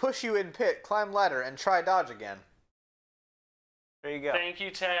 If he push you in pit, climb ladder and try dodge again. There you go. Thank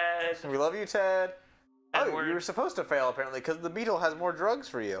you, Ted. We love you, Ted. Oh, Edward. you were supposed to fail apparently because the beetle has more drugs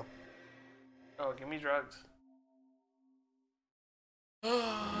for you. Oh, give me drugs.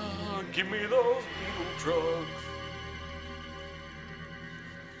 Give me those beetle drugs.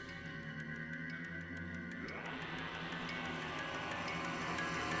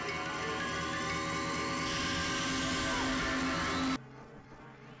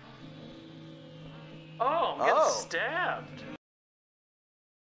 Oh, I'm getting stabbed.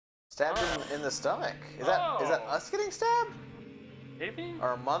 Stabbed in the stomach. Is that us getting stabbed? Maybe?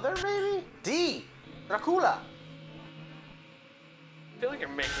 Our mother, maybe? D! Dracula! I feel like you're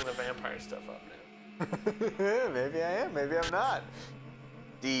making the vampire stuff up now. Maybe I am, maybe I'm not.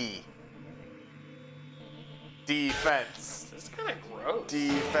 D. Defense. This is kind of gross.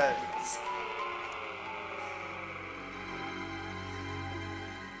 Defense.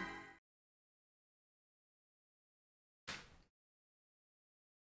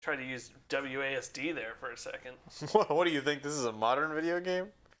 Tried to use WASD there for a second. What do you think? This is a modern video game?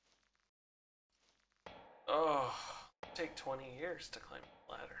 Oh, it'll take 20 years to climb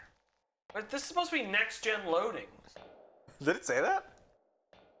the ladder. But this is supposed to be next-gen loading. Did it say that?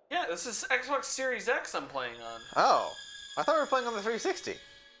 Yeah, this is Xbox Series X I'm playing on. Oh. I thought we were playing on the 360.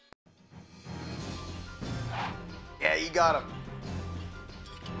 Yeah, you got him.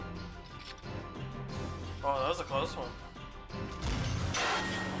 Oh, that was a close one.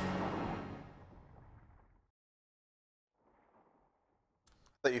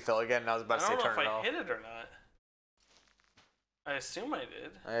 Thought you fell again, and I was about to say I don't turn know it if I off. hit it or not. I assume I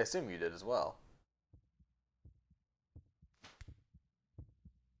did. I assume you did as well.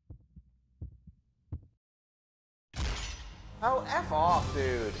 Oh, F off,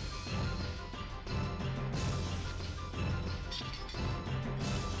 dude.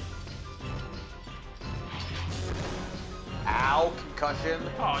 Ow, concussion.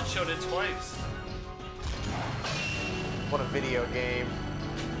 Oh, it showed it twice. What a video game.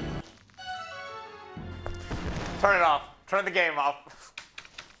 Turn it off. Turn the game off.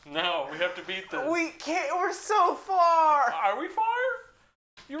 No, we have to beat this. We can't. We're so far. Are we far?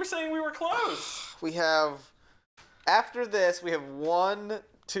 You were saying we were close. We have, after this, we have 1,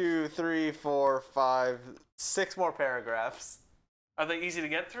 2, 3, 4, 5, 6 more paragraphs. Are they easy to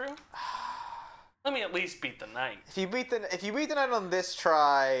get through? Let me at least beat the night. If you beat the night on this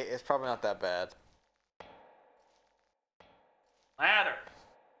try, it's probably not that bad. Ladder.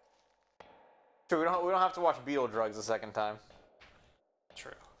 True, we don't have to watch Beetle Drugs a second time.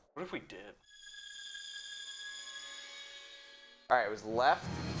 True. What if we did? All right, it was left,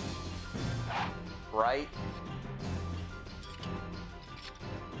 right.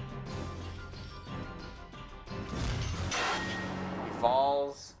 He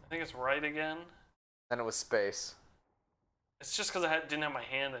falls. I think it's right again. Then it was space. It's just because I didn't have my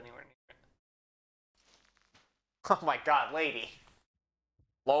hand anywhere near it. Oh my God, lady.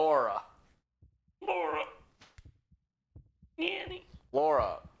 Laura. Laura. Yanny.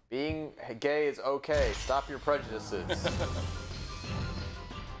 Laura, being gay is okay. Stop your prejudices.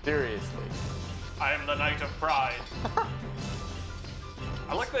 Seriously. I am the Knight of Pride.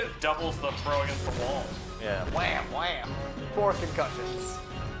 I like that it doubles the throw against the wall. Yeah. Wham, wham. 4 concussions.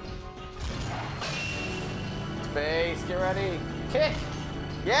 Space, get ready. Kick.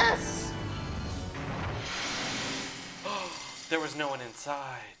 Yes. There was no one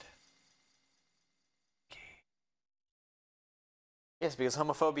inside. Yes, because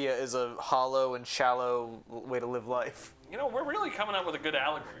homophobia is a hollow and shallow way to live life. You know, we're really coming up with a good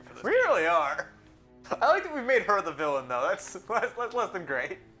allegory for this. We really are. I like that we made her the villain, though. That's less than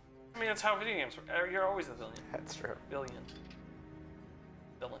great. I mean, that's how video games work. You're always the villain. That's true. Villain.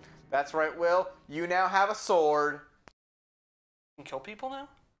 That's right, Will. You now have a sword. You can kill people now?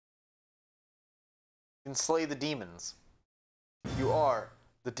 You can slay the demons. You are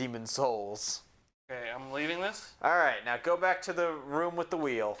the demon souls. Okay, I'm leaving this. All right, now go back to the room with the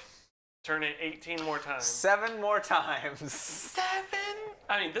wheel. Turn it 18 more times. 7 more times. 7?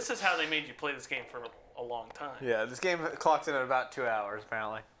 I mean, this is how they made you play this game for a long time. Yeah, this game clocks in at about 2 hours,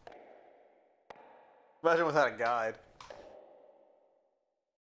 apparently. Imagine without a guide.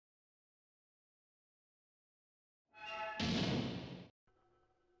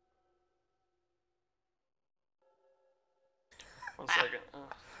 One second.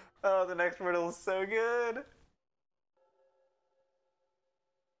 Oh, the next riddle is so good.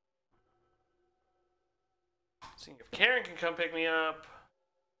 Seeing if Karen can come pick me up.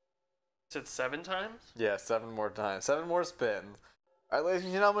 Said 7 times? Yeah, 7 more times. 7 more spins. Alright, ladies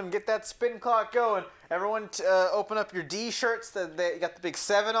and gentlemen, get that spin clock going. Everyone open up your D shirts. They got the big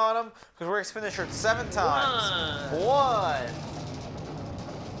 7 on them. Because we're going to spin the shirt 7 times. 1.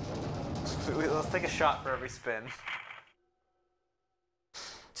 Let's take a shot for every spin.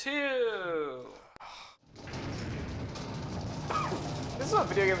 2. This is what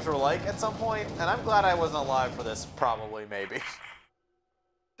video games were like at some point, and I'm glad I wasn't alive for this, probably, maybe.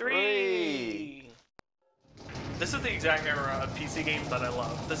 3. This is the exact era of PC games that I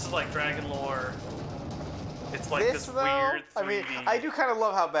love. This is like Dragon Lore. It's like this though, weird 3D. I mean, I do kind of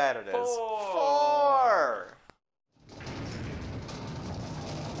love how bad it is. 4.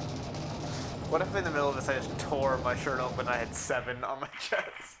 What if in the middle of this I just tore my shirt open and I had 7 on my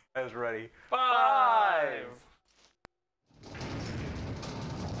chest? I was ready. 5.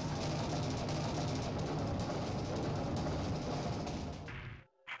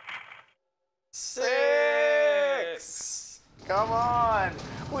 6. Come on!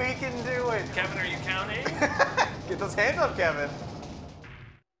 We can do it! Kevin, are you counting? Get those hands up, Kevin!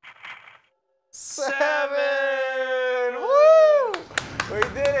 7! Woo! We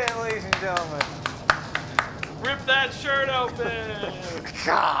did it, ladies and gentlemen. Rip that shirt open!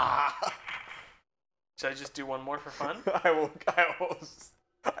 Gah! Should I just do one more for fun? I will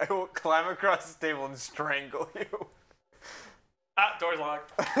climb across the table and strangle you. Ah, door's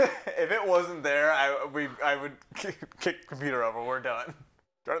locked. If it wasn't there, I would kick the computer over. We're done.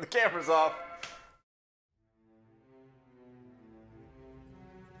 Turn the cameras off.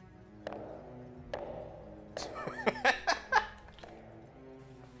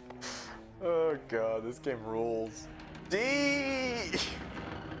 Oh god, this game rules. D.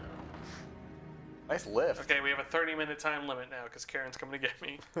 Nice lift. Okay, we have a 30-minute time limit now because Karen's coming to get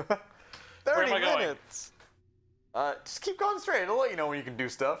me. 30 am I going? minutes. Just keep going straight. It'll let you know when you can do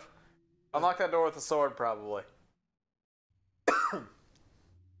stuff. Unlock that door with a sword, probably.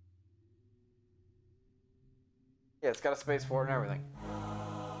 Yeah, it's got a space for it and everything.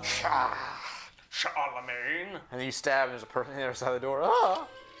 Charlemagne. And then you stab, and there's a person on the other side of the door. Ah!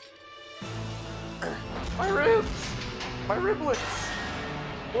 My ribs! My riblets!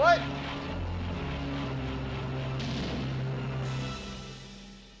 What?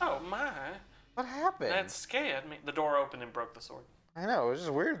 Oh my. What happened? That scared me. The door opened and broke the sword. I know, it was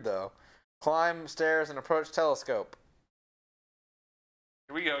just weird though. Climb stairs and approach telescope.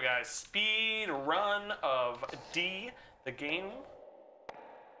 Here we go, guys. Speed run of D, the game.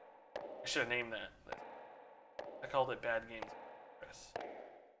 I should have named that. I called it Bad Games.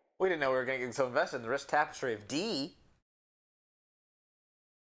 We didn't know we were going to get so invested in the rich tapestry of D.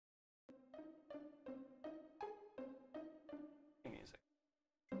 Music.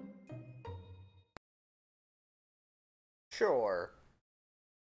 Sure.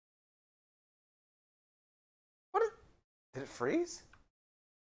 Did it freeze?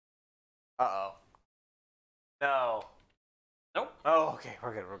 Uh-oh. No. Nope. Oh, okay.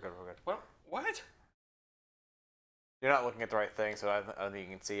 We're good. What? You're not looking at the right thing, so I don't think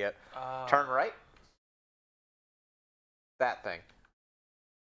you can see it. Uh, Turn right. That thing.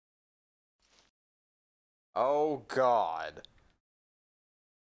 Oh, God.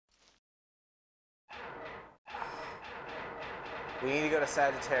 We need to go to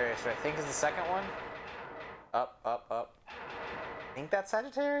Sagittarius, which I think is the second one. Up, up, up. I think that's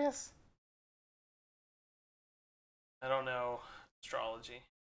Sagittarius? I don't know astrology.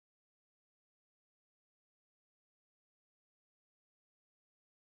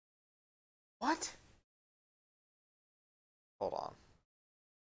 What? Hold on.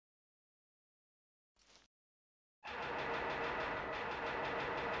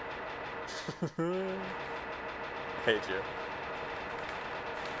 I hate you.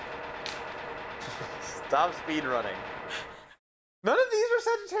 Stop speed running. None of these are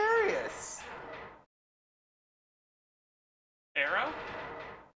Sagittarius. Arrow?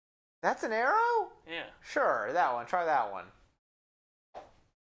 That's an arrow? Yeah. Sure, that one. Try that one.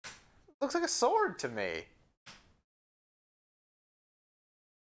 Looks like a sword to me.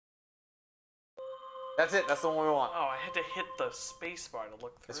 That's it. That's the one we want. Oh, I had to hit the space bar to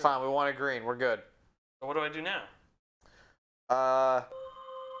look through. It's fine. We want a green. We're good. So what do I do now?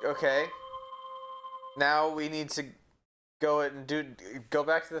 Okay. Now we need to go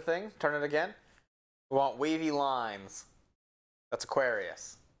back to the thing. Turn it again. We want wavy lines. That's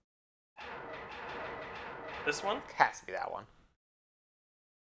Aquarius. This one? Has to be that one.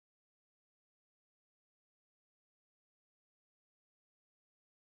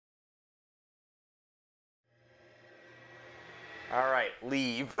 All right,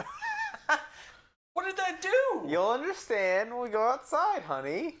 leave. What did that do? You'll understand when we go outside,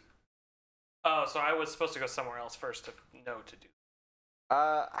 honey. Oh, so I was supposed to go somewhere else first to know to do.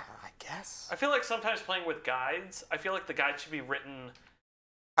 I guess. I feel like sometimes playing with guides, I feel like the guide should be written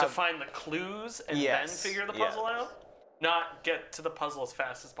to find the clues and then figure the puzzle out, not get to the puzzle as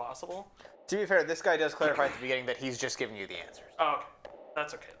fast as possible. To be fair, this guy does clarify at the beginning that he's just giving you the answers. Oh, okay.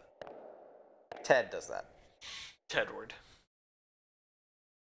 That's okay then. Ted does that. Tedward.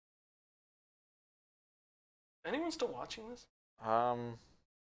 Anyone still watching this?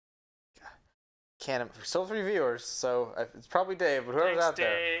 Can't. Still 3 viewers, so it's probably Dave, but whoever's Thanks, out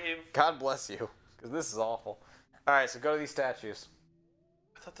there, Dave. God bless you, because this is awful. All right, so go to these statues.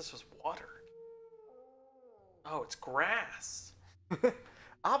 I thought this was water. Oh, it's grass.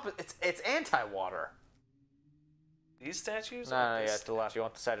 It's anti-water. These statues? No, yeah, it's the last. You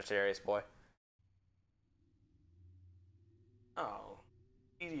want the Sagittarius boy. Oh,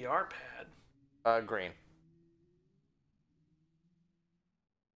 EDR pad. Green.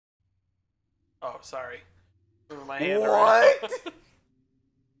 Oh, sorry. Moving my hand What? around.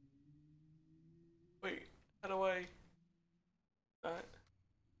 Wait, how do I?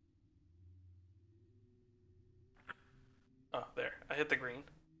 Oh, there. I hit the green.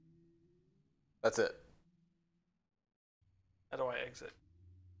 That's it. How do I exit?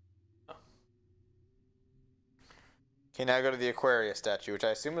 Oh. Okay, now go to the Aquarius statue, which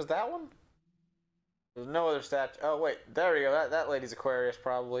I assume is that one? There's no other statue. Oh, wait. There we go. That lady's Aquarius,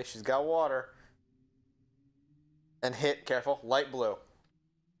 probably. She's got water. And hit, careful, light blue.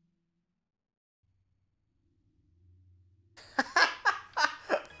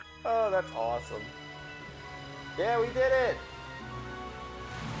 Oh, that's awesome. Yeah, we did it!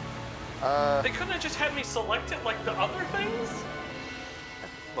 They couldn't have just had me select it like the other things?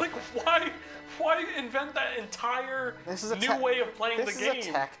 Like, why invent that entire new way of playing the game? This is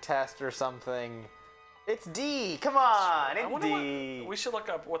a tech test or something. It's D! Come on! It's D! We should look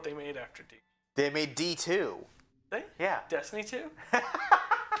up what they made after D. They made D2. They? Yeah. Destiny 2?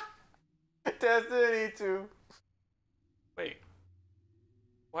 Destiny 2. Wait.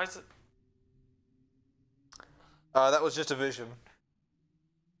 Why is it? That was just a vision.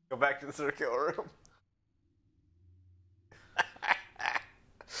 Go back to the circular room.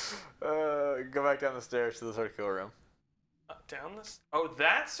 Go back down the stairs to the circular room. Down this? Oh,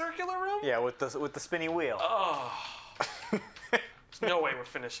 that circular room? Yeah, with the spinny wheel. Oh. There's no way we're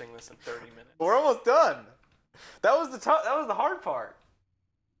finishing this in 30 minutes. We're almost done. That was the hard part.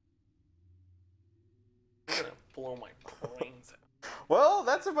 I'm gonna blow my brains out. Well,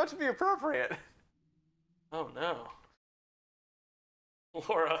 that's about to be appropriate. Oh no.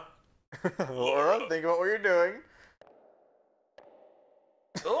 Laura. Laura, think about what you're doing.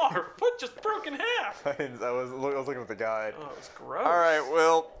 Oh, her foot just broke in half. I was looking at the guide. Oh, it was gross. All right,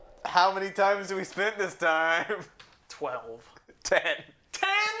 well, how many times do we spin this time? 12. 10. 10?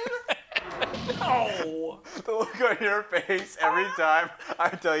 No. The look on your face every time I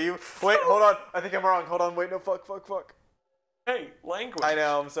tell you. Wait, hold on. I think I'm wrong. Hold on. Wait, no, fuck. Hey, language. I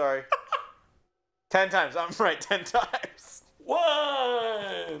know. I'm sorry. 10 times. I'm right. 10 times.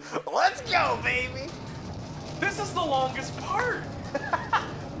 1. Let's go, baby. This is the longest part.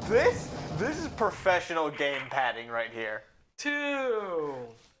 This is professional game padding right here. 2.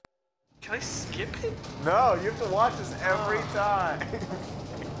 Can I skip it? No, you have to watch this every time.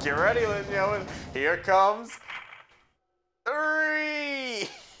 Get ready, ladies and gentlemen. Here comes 3.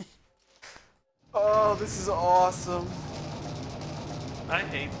 Oh, this is awesome. I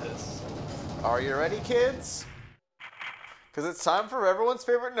hate this. Are you ready, kids? Because it's time for everyone's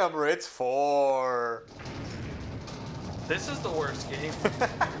favorite number. It's 4. This is the worst game.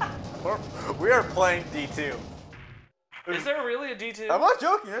 We are playing D2. Is there really a D2? I'm not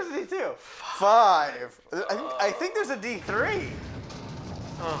joking. There's a D2. 5. I think there's a D3.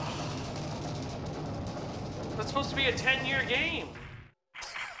 Oh. That's supposed to be a 10-year game.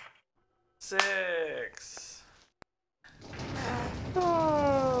 6.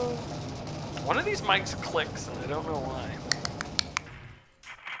 One of these mics clicks, and I don't know why.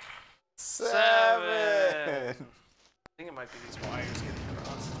 7. I think it might be these wires getting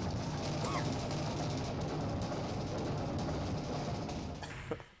crossed.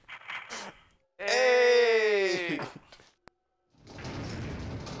 Hey!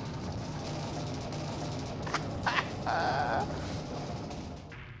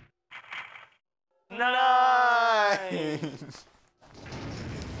 9.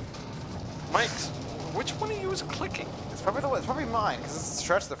 Mike's, which one of you is clicking? It's probably mine because it's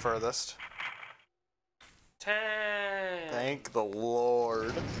stretched the furthest. 10. Thank the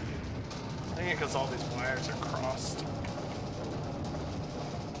Lord. I think because all these wires are crossed.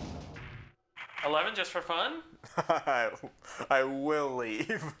 11 just for fun? I will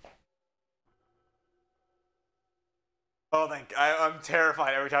leave. Oh, I'm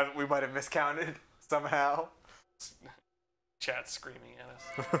terrified every time we might have miscounted somehow. Chat screaming at us.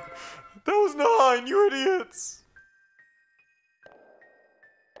 That was 9, you idiots!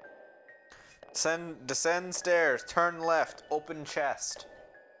 Descend stairs, turn left, open chest.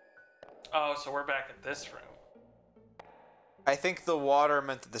 Oh, so we're back in this room. I think the water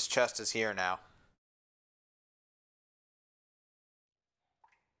meant that this chest is here now.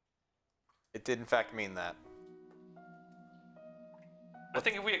 It did in fact mean that. I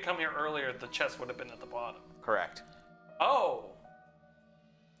think if we had come here earlier, the chest would have been at the bottom. Correct. Oh!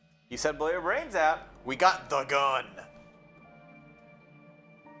 You said blow your brains out. We got the gun.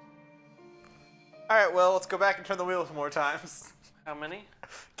 Alright, well, let's go back and turn the wheel some more times. How many?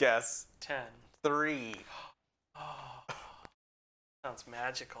 Guess. 10. 3. Oh. Sounds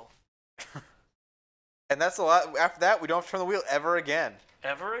magical. And that's a lot. After that, we don't have to turn the wheel ever again.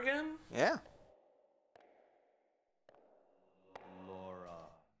 Ever again? Yeah. Laura.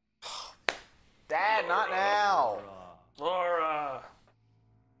 Dad, not now. Laura!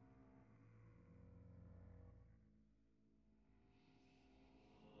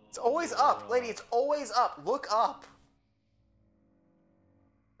 It's always up. Lady, it's always up. Look up.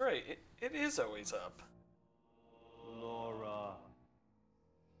 Right, it is always up. Laura.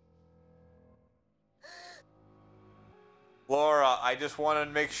 Laura, I just want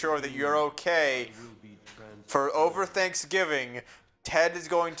to make sure that you're okay. For over Thanksgiving, Ted is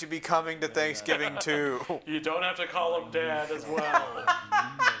going to be coming to Thanksgiving too. You don't have to call him Dad as well.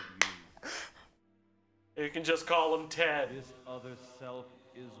 You can just call him Ted. This other self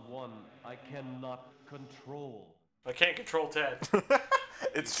is one I cannot control. I can't control Ted.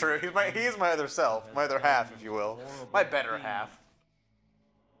 It's true. He's my other self. My other half, if you will. My better half.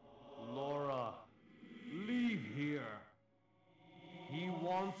 Laura, leave here. He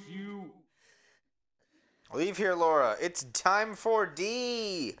wants you. Leave here, Laura. It's time for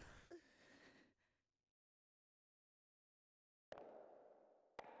D.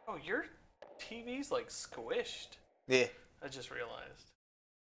 Oh, your TV's like squished. Yeah, I just realized.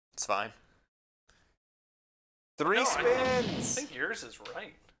 it's fine. 3 No, spins. I think yours is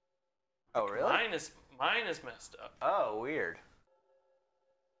right. Oh, really? Mine is messed up. Oh, weird.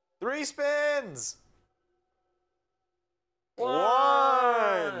 3 spins.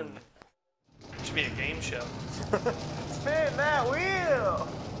 1. Should be a game show. Spin that wheel.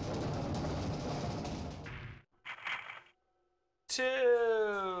 2.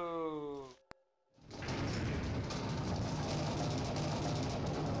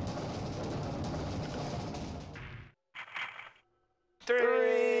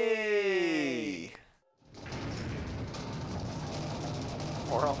 3.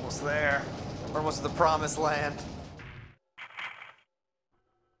 We're almost there. We're almost to the promised land.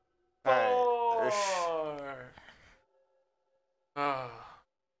 Alright. 4.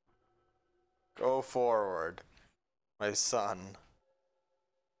 Go forward, my son.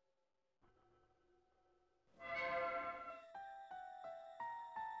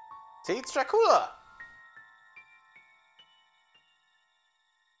 See, it's Dracula!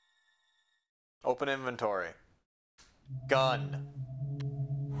 Open inventory. Gun.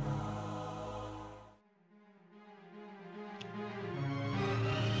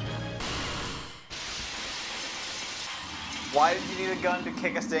 Why did you need a gun to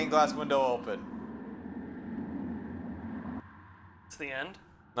kick a stained glass window open? It's the end?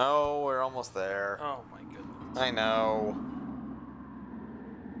 No, we're almost there. Oh my goodness. I know.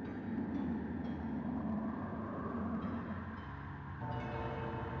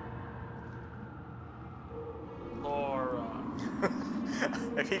 Laura.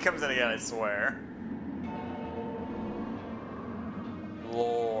 If he comes in again, I swear.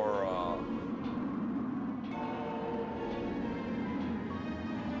 Laura.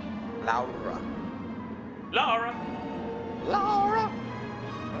 Laura. Laura! Laura.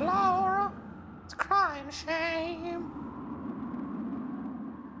 Laura. It's crying shame.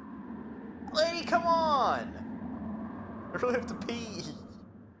 Lady, come on. I really have to pee.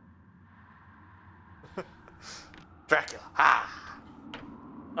 Dracula. Ha!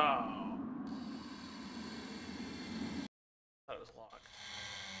 Oh. That was locked.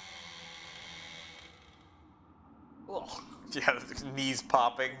 Ugh. Yeah, the knees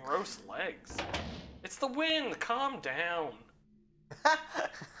popping. Gross legs. It's the wind. Calm down.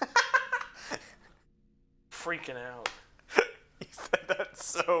 Freaking out. You said that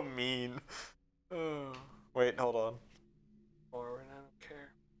so mean. Wait, hold on. Forward, I don't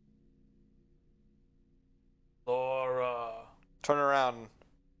care. Laura. Turn around.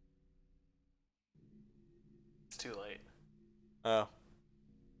 It's too late. Oh.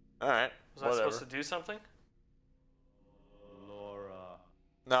 Alright. Was I supposed to do something?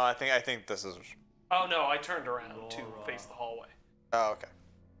 No, I think this is. Oh no, I turned around to face the hallway. Oh, okay.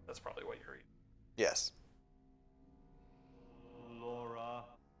 That's probably what you're reading. Yes. Laura.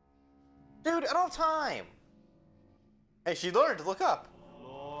 Dude, I don't have time. Hey, she learned to look up.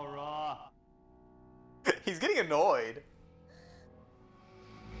 Laura. He's getting annoyed.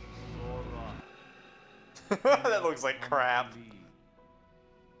 Laura. That looks like crap.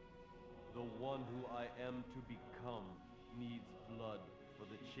 The one who I am to become needs blood for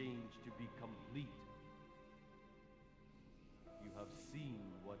the change to be complete. You have seen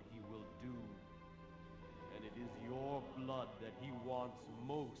what he will do, and it is your blood that he wants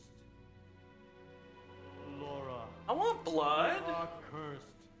most. Laura, I want blood. we are cursed.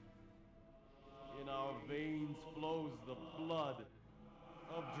 In our veins flows the blood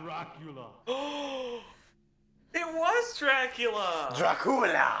of Dracula. It was Dracula.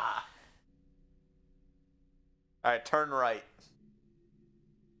 Dracula! Alright, turn right.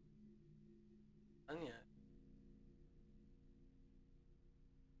 Done yet.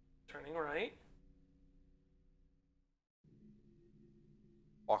 Turning right.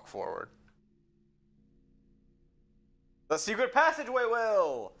 Walk forward. The secret passageway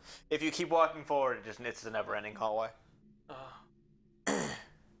will! If you keep walking forward, it's a never-ending hallway.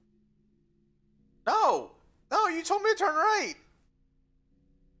 No! No, you told me to turn right!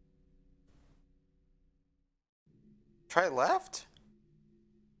 Try left?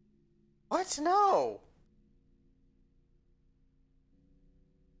 What? No!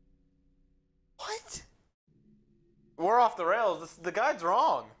 What? We're off the rails. The guide's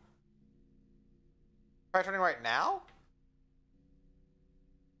wrong. Try turning right now?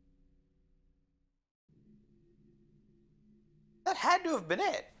 That had to have been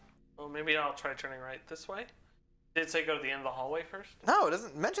it. Well, maybe I'll try turning right this way. Did it say go to the end of the hallway first? No, it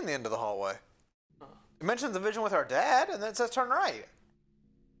doesn't mention the end of the hallway. Oh. It mentions the vision with our dad, and then it says turn right.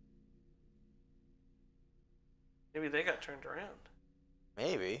 Maybe they got turned around.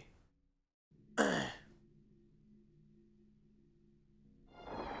 Maybe. They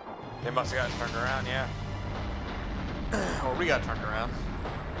must have gotten turned around, yeah. Or we got turned around.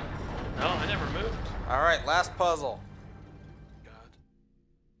 No, I never moved. Alright, last puzzle. God.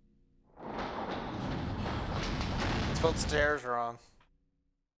 Spelled stairs wrong.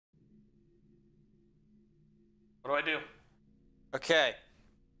 What do I do? Okay.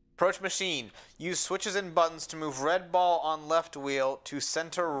 Approach machine. Use switches and buttons to move red ball on left wheel to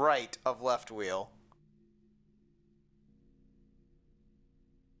center right of left wheel.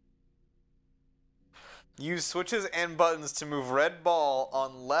 Use switches and buttons to move red ball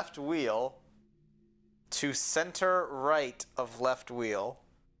on left wheel to center right of left wheel.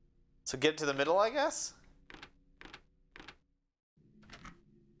 So get to the middle, I guess?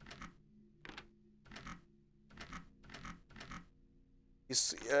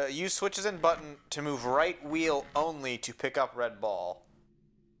 Use switches and button to move right wheel only to pick up red ball.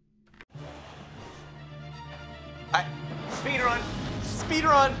 Speed run! Speed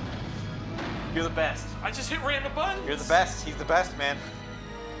run! You're the best. I just hit random buttons. You're the best. He's the best, man.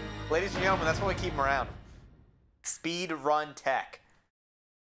 Ladies and gentlemen, that's why we keep him around. Speed run tech.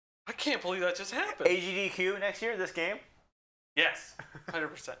 I can't believe that just happened. AGDQ next year, this game? Yes,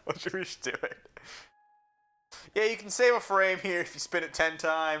 100%. What should we do it? Yeah, you can save a frame here if you spin it 10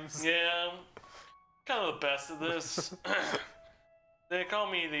 times. Yeah, I'm kind of the best at this. They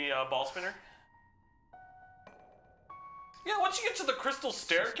call me the ball spinner. Yeah, once you get to the crystal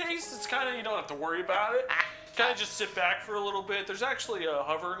staircase, it's kind of, you don't have to worry about it. Kind of just sit back for a little bit. There's actually a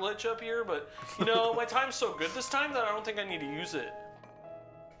hover glitch up here, but, you know, my time's so good this time that I don't think I need to use it.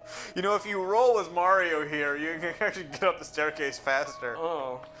 You know, if you roll as Mario here, you can actually get up the staircase faster.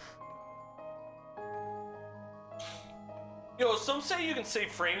 Oh. Yo, some say you can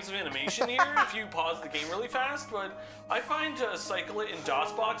save frames of animation here if you pause the game really fast, but I find to cycle it in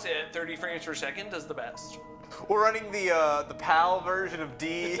DOSBox at 30 frames per second does the best. We're running the PAL version of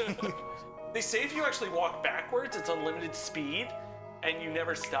D. They say if you actually walk backwards, it's unlimited speed, and you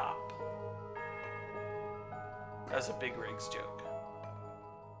never stop. That's a Big Rigs joke.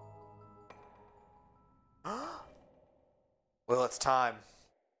 Well, it's time.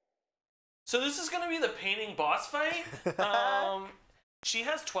 So this is going to be the painting boss fight. She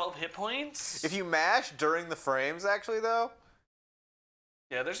has 12 hit points. If you mash during the frames, actually, though.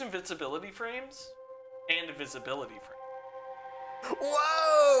 Yeah, there's invincibility frames and a visibility frame.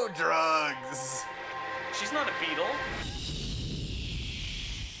 Whoa, drugs! She's not a beetle.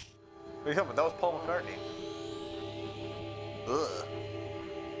 What are you talking about? That was Paul McCartney. Ugh.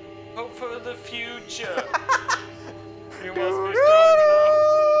 Hope for the future. You must be strong enough.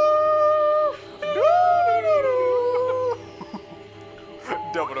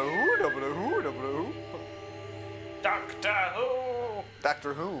 Double who? Double who? Double who? Doctor Who!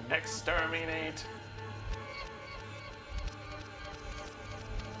 Doctor Who? Exterminate!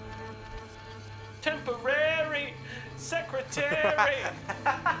 Temporary secretary!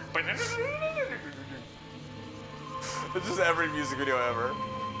 It's just every music video ever.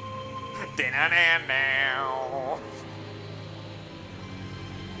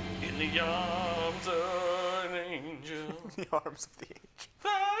 In the arms of an angel. The arms of the angel.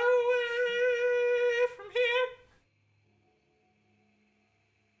 Far away from here.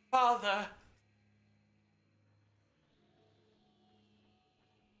 Father.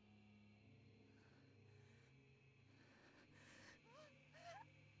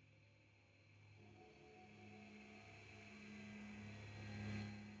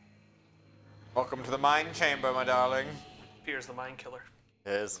 Welcome to the mind chamber, my darling. Fear's the mind killer.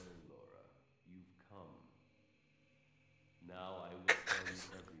 Yes. Laura, you've come. Now I will tell you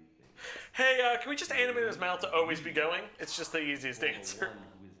everything. Hey, can we just animate his mouth to always be going? It's just the easiest For answer. one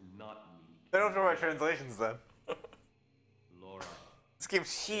who is not me. They don't have to write translations then. Laura, This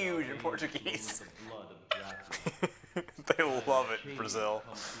game's huge in bathed Portuguese. in the blood of Dracula. They love it in Change Brazil.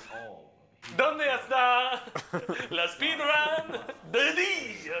 comes to all of his ¿Dónde está la speedrun de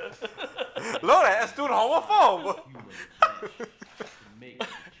día? Laura, es un homophobe! human flesh to make the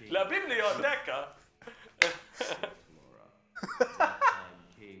change. La biblioteca. Laura, that time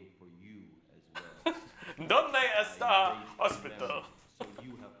came for you as well. ¿Dónde I está erased hospital? memory, so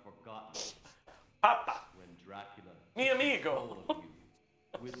you have forgotten Papa. when Dracula Mi took amigo. control of you.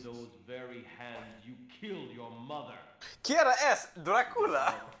 With those very hands, you killed your mother. Quiera es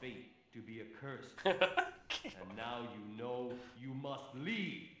Dracula. Our fate to be accursed. And now you know you must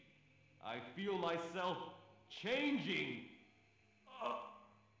leave. I feel myself changing.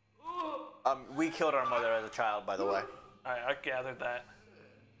 We killed our mother as a child, by the way. I gathered that.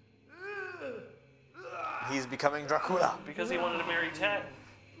 He's becoming Dracula. Because he wanted to marry Ted.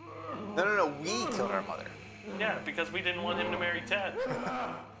 No, we killed our mother. Yeah, because we didn't want him to marry Ted.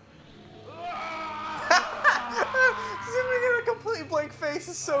 Zooming in a completely blank face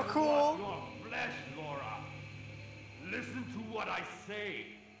is so cool. Your flesh, Laura. Listen to what I say.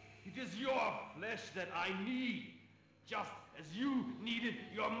 It is your flesh that I need, just as you needed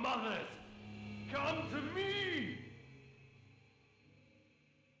your mother's. Come to me.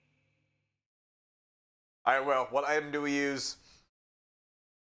 Alright, well, what item do we use?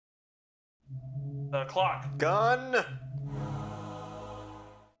 The clock. Gun!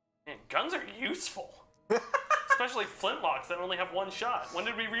 Man, guns are useful. Especially flintlocks that only have one shot. When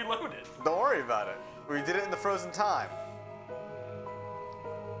did we reload it? Don't worry about it. We did it in the frozen time.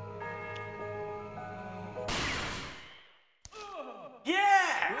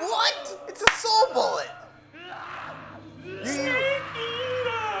 Yeah! What? It's a soul bullet!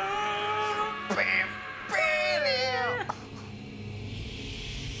 Bam, bam.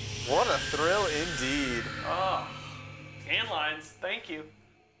 What a thrill indeed. Oh. Scan lines. Thank you.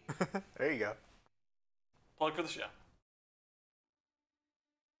 There you go. Plug for the show.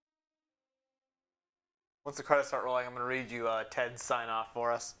 Once the credits start rolling, I'm going to read you Ted's sign off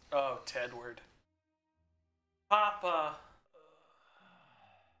for us. Oh, Tedward. Papa.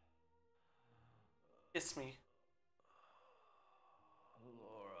 Kiss me.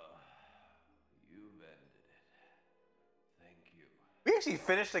 Laura, you've ended it. Thank you. We actually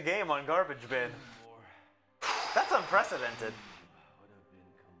finished the game on Garbage Bin. More That's unprecedented. would have been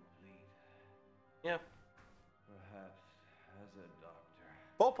complete. Yeah. Perhaps as a doctor.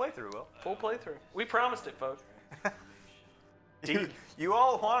 Full playthrough, Will. Full playthrough. We promised it, folks. You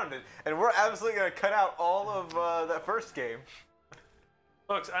all wanted it, and we're absolutely going to cut out all of that first game.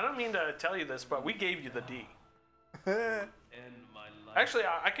 Folks, I don't mean to tell you this, but we gave you the D. End my life. Actually,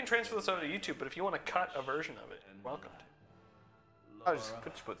 I can transfer this over to YouTube, but if you want to cut a version of it, welcome. I'll just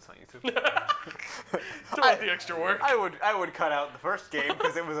put this on YouTube. Don't want the extra work. I would cut out the first game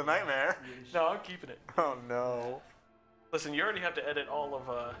because it was a nightmare. No, I'm keeping it. Oh no. Listen, you already have to edit all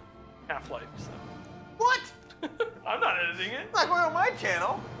of Half-Life, so. What? I'm not editing it. Not going on my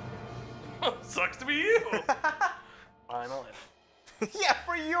channel. Sucks to be you. Fine, I'll edit. Yeah,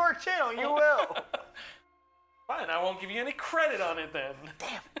 for your channel, you will. Fine, I won't give you any credit on it then.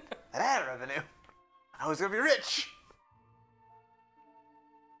 Damn, that ad revenue. I was gonna be rich.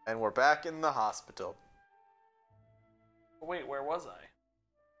 And we're back in the hospital. Wait, where was I?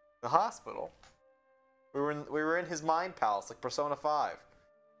 The hospital. We were in his mind palace, like Persona 5.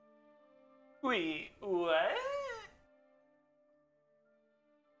 Wait, what?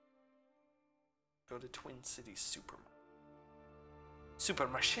 Go to Twin Cities Supermarket.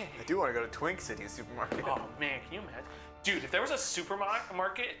 Supermarché. I do want to go to Twink City supermarket. Oh man, can you imagine? Dude, if there was a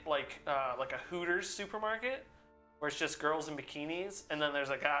supermarket like a Hooters supermarket, where it's just girls in bikinis, and then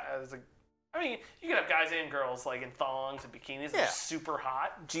there's a guy. I mean, you could have guys and girls like in thongs and bikinis. Yeah. They're super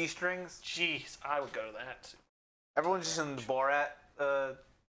hot. G-strings. Jeez, I would go to that. Everyone's just in the Borat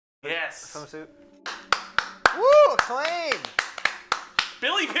Yes. swimsuit. Woo! Acclaim!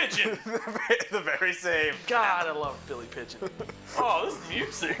 Billy Pigeon. The very same. God, I love Billy Pigeon. Oh, this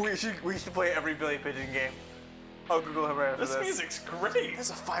music. We should play every Billy Pigeon game. Oh, Google him right after This music's great. This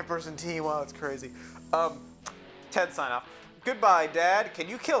is a 5-person team. Wow, it's crazy. Ted sign off. Goodbye, Dad. Can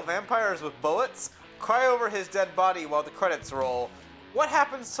you kill vampires with bullets? Cry over his dead body while the credits roll. What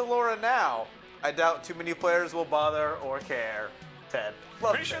happens to Laura now? I doubt too many players will bother or care. Ted.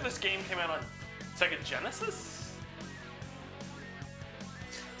 Love Pretty Ted. sure this game came out on Sega Genesis.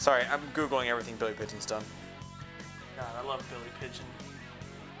 Sorry, I'm Googling everything Billy Pigeon's done. God, I love Billy Pigeon.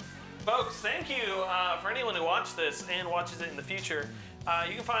 Folks, thank you for anyone who watched this and watches it in the future.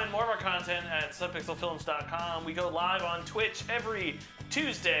 You can find more of our content at subpixelfilms.com. We go live on Twitch every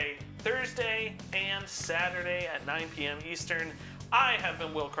Tuesday, Thursday, and Saturday at 9 p.m. Eastern. I have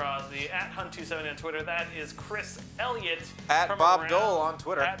been Will Crosby at Hunt270 on Twitter. That is Chris Elliott. At Bob Dole on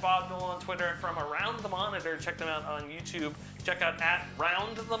Twitter. At Bob Dole on Twitter. From Around the Monitor. Check them out on YouTube. Check out at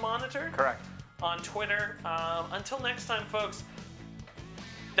Round the Monitor. Correct. On Twitter. Until next time, folks.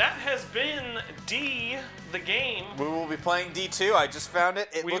 That has been D, the game. We will be playing D2. I just found it.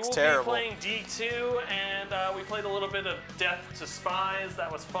 It looks terrible. We will be playing D2, and we played a little bit of Death to Spies.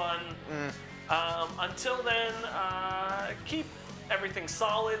 That was fun. Until then, keep everything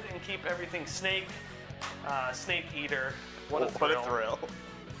solid and keep everything Snake. Snake Eater. What a thrill. What a thrill.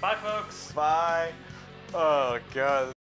 Bye, folks. Bye. Oh, God.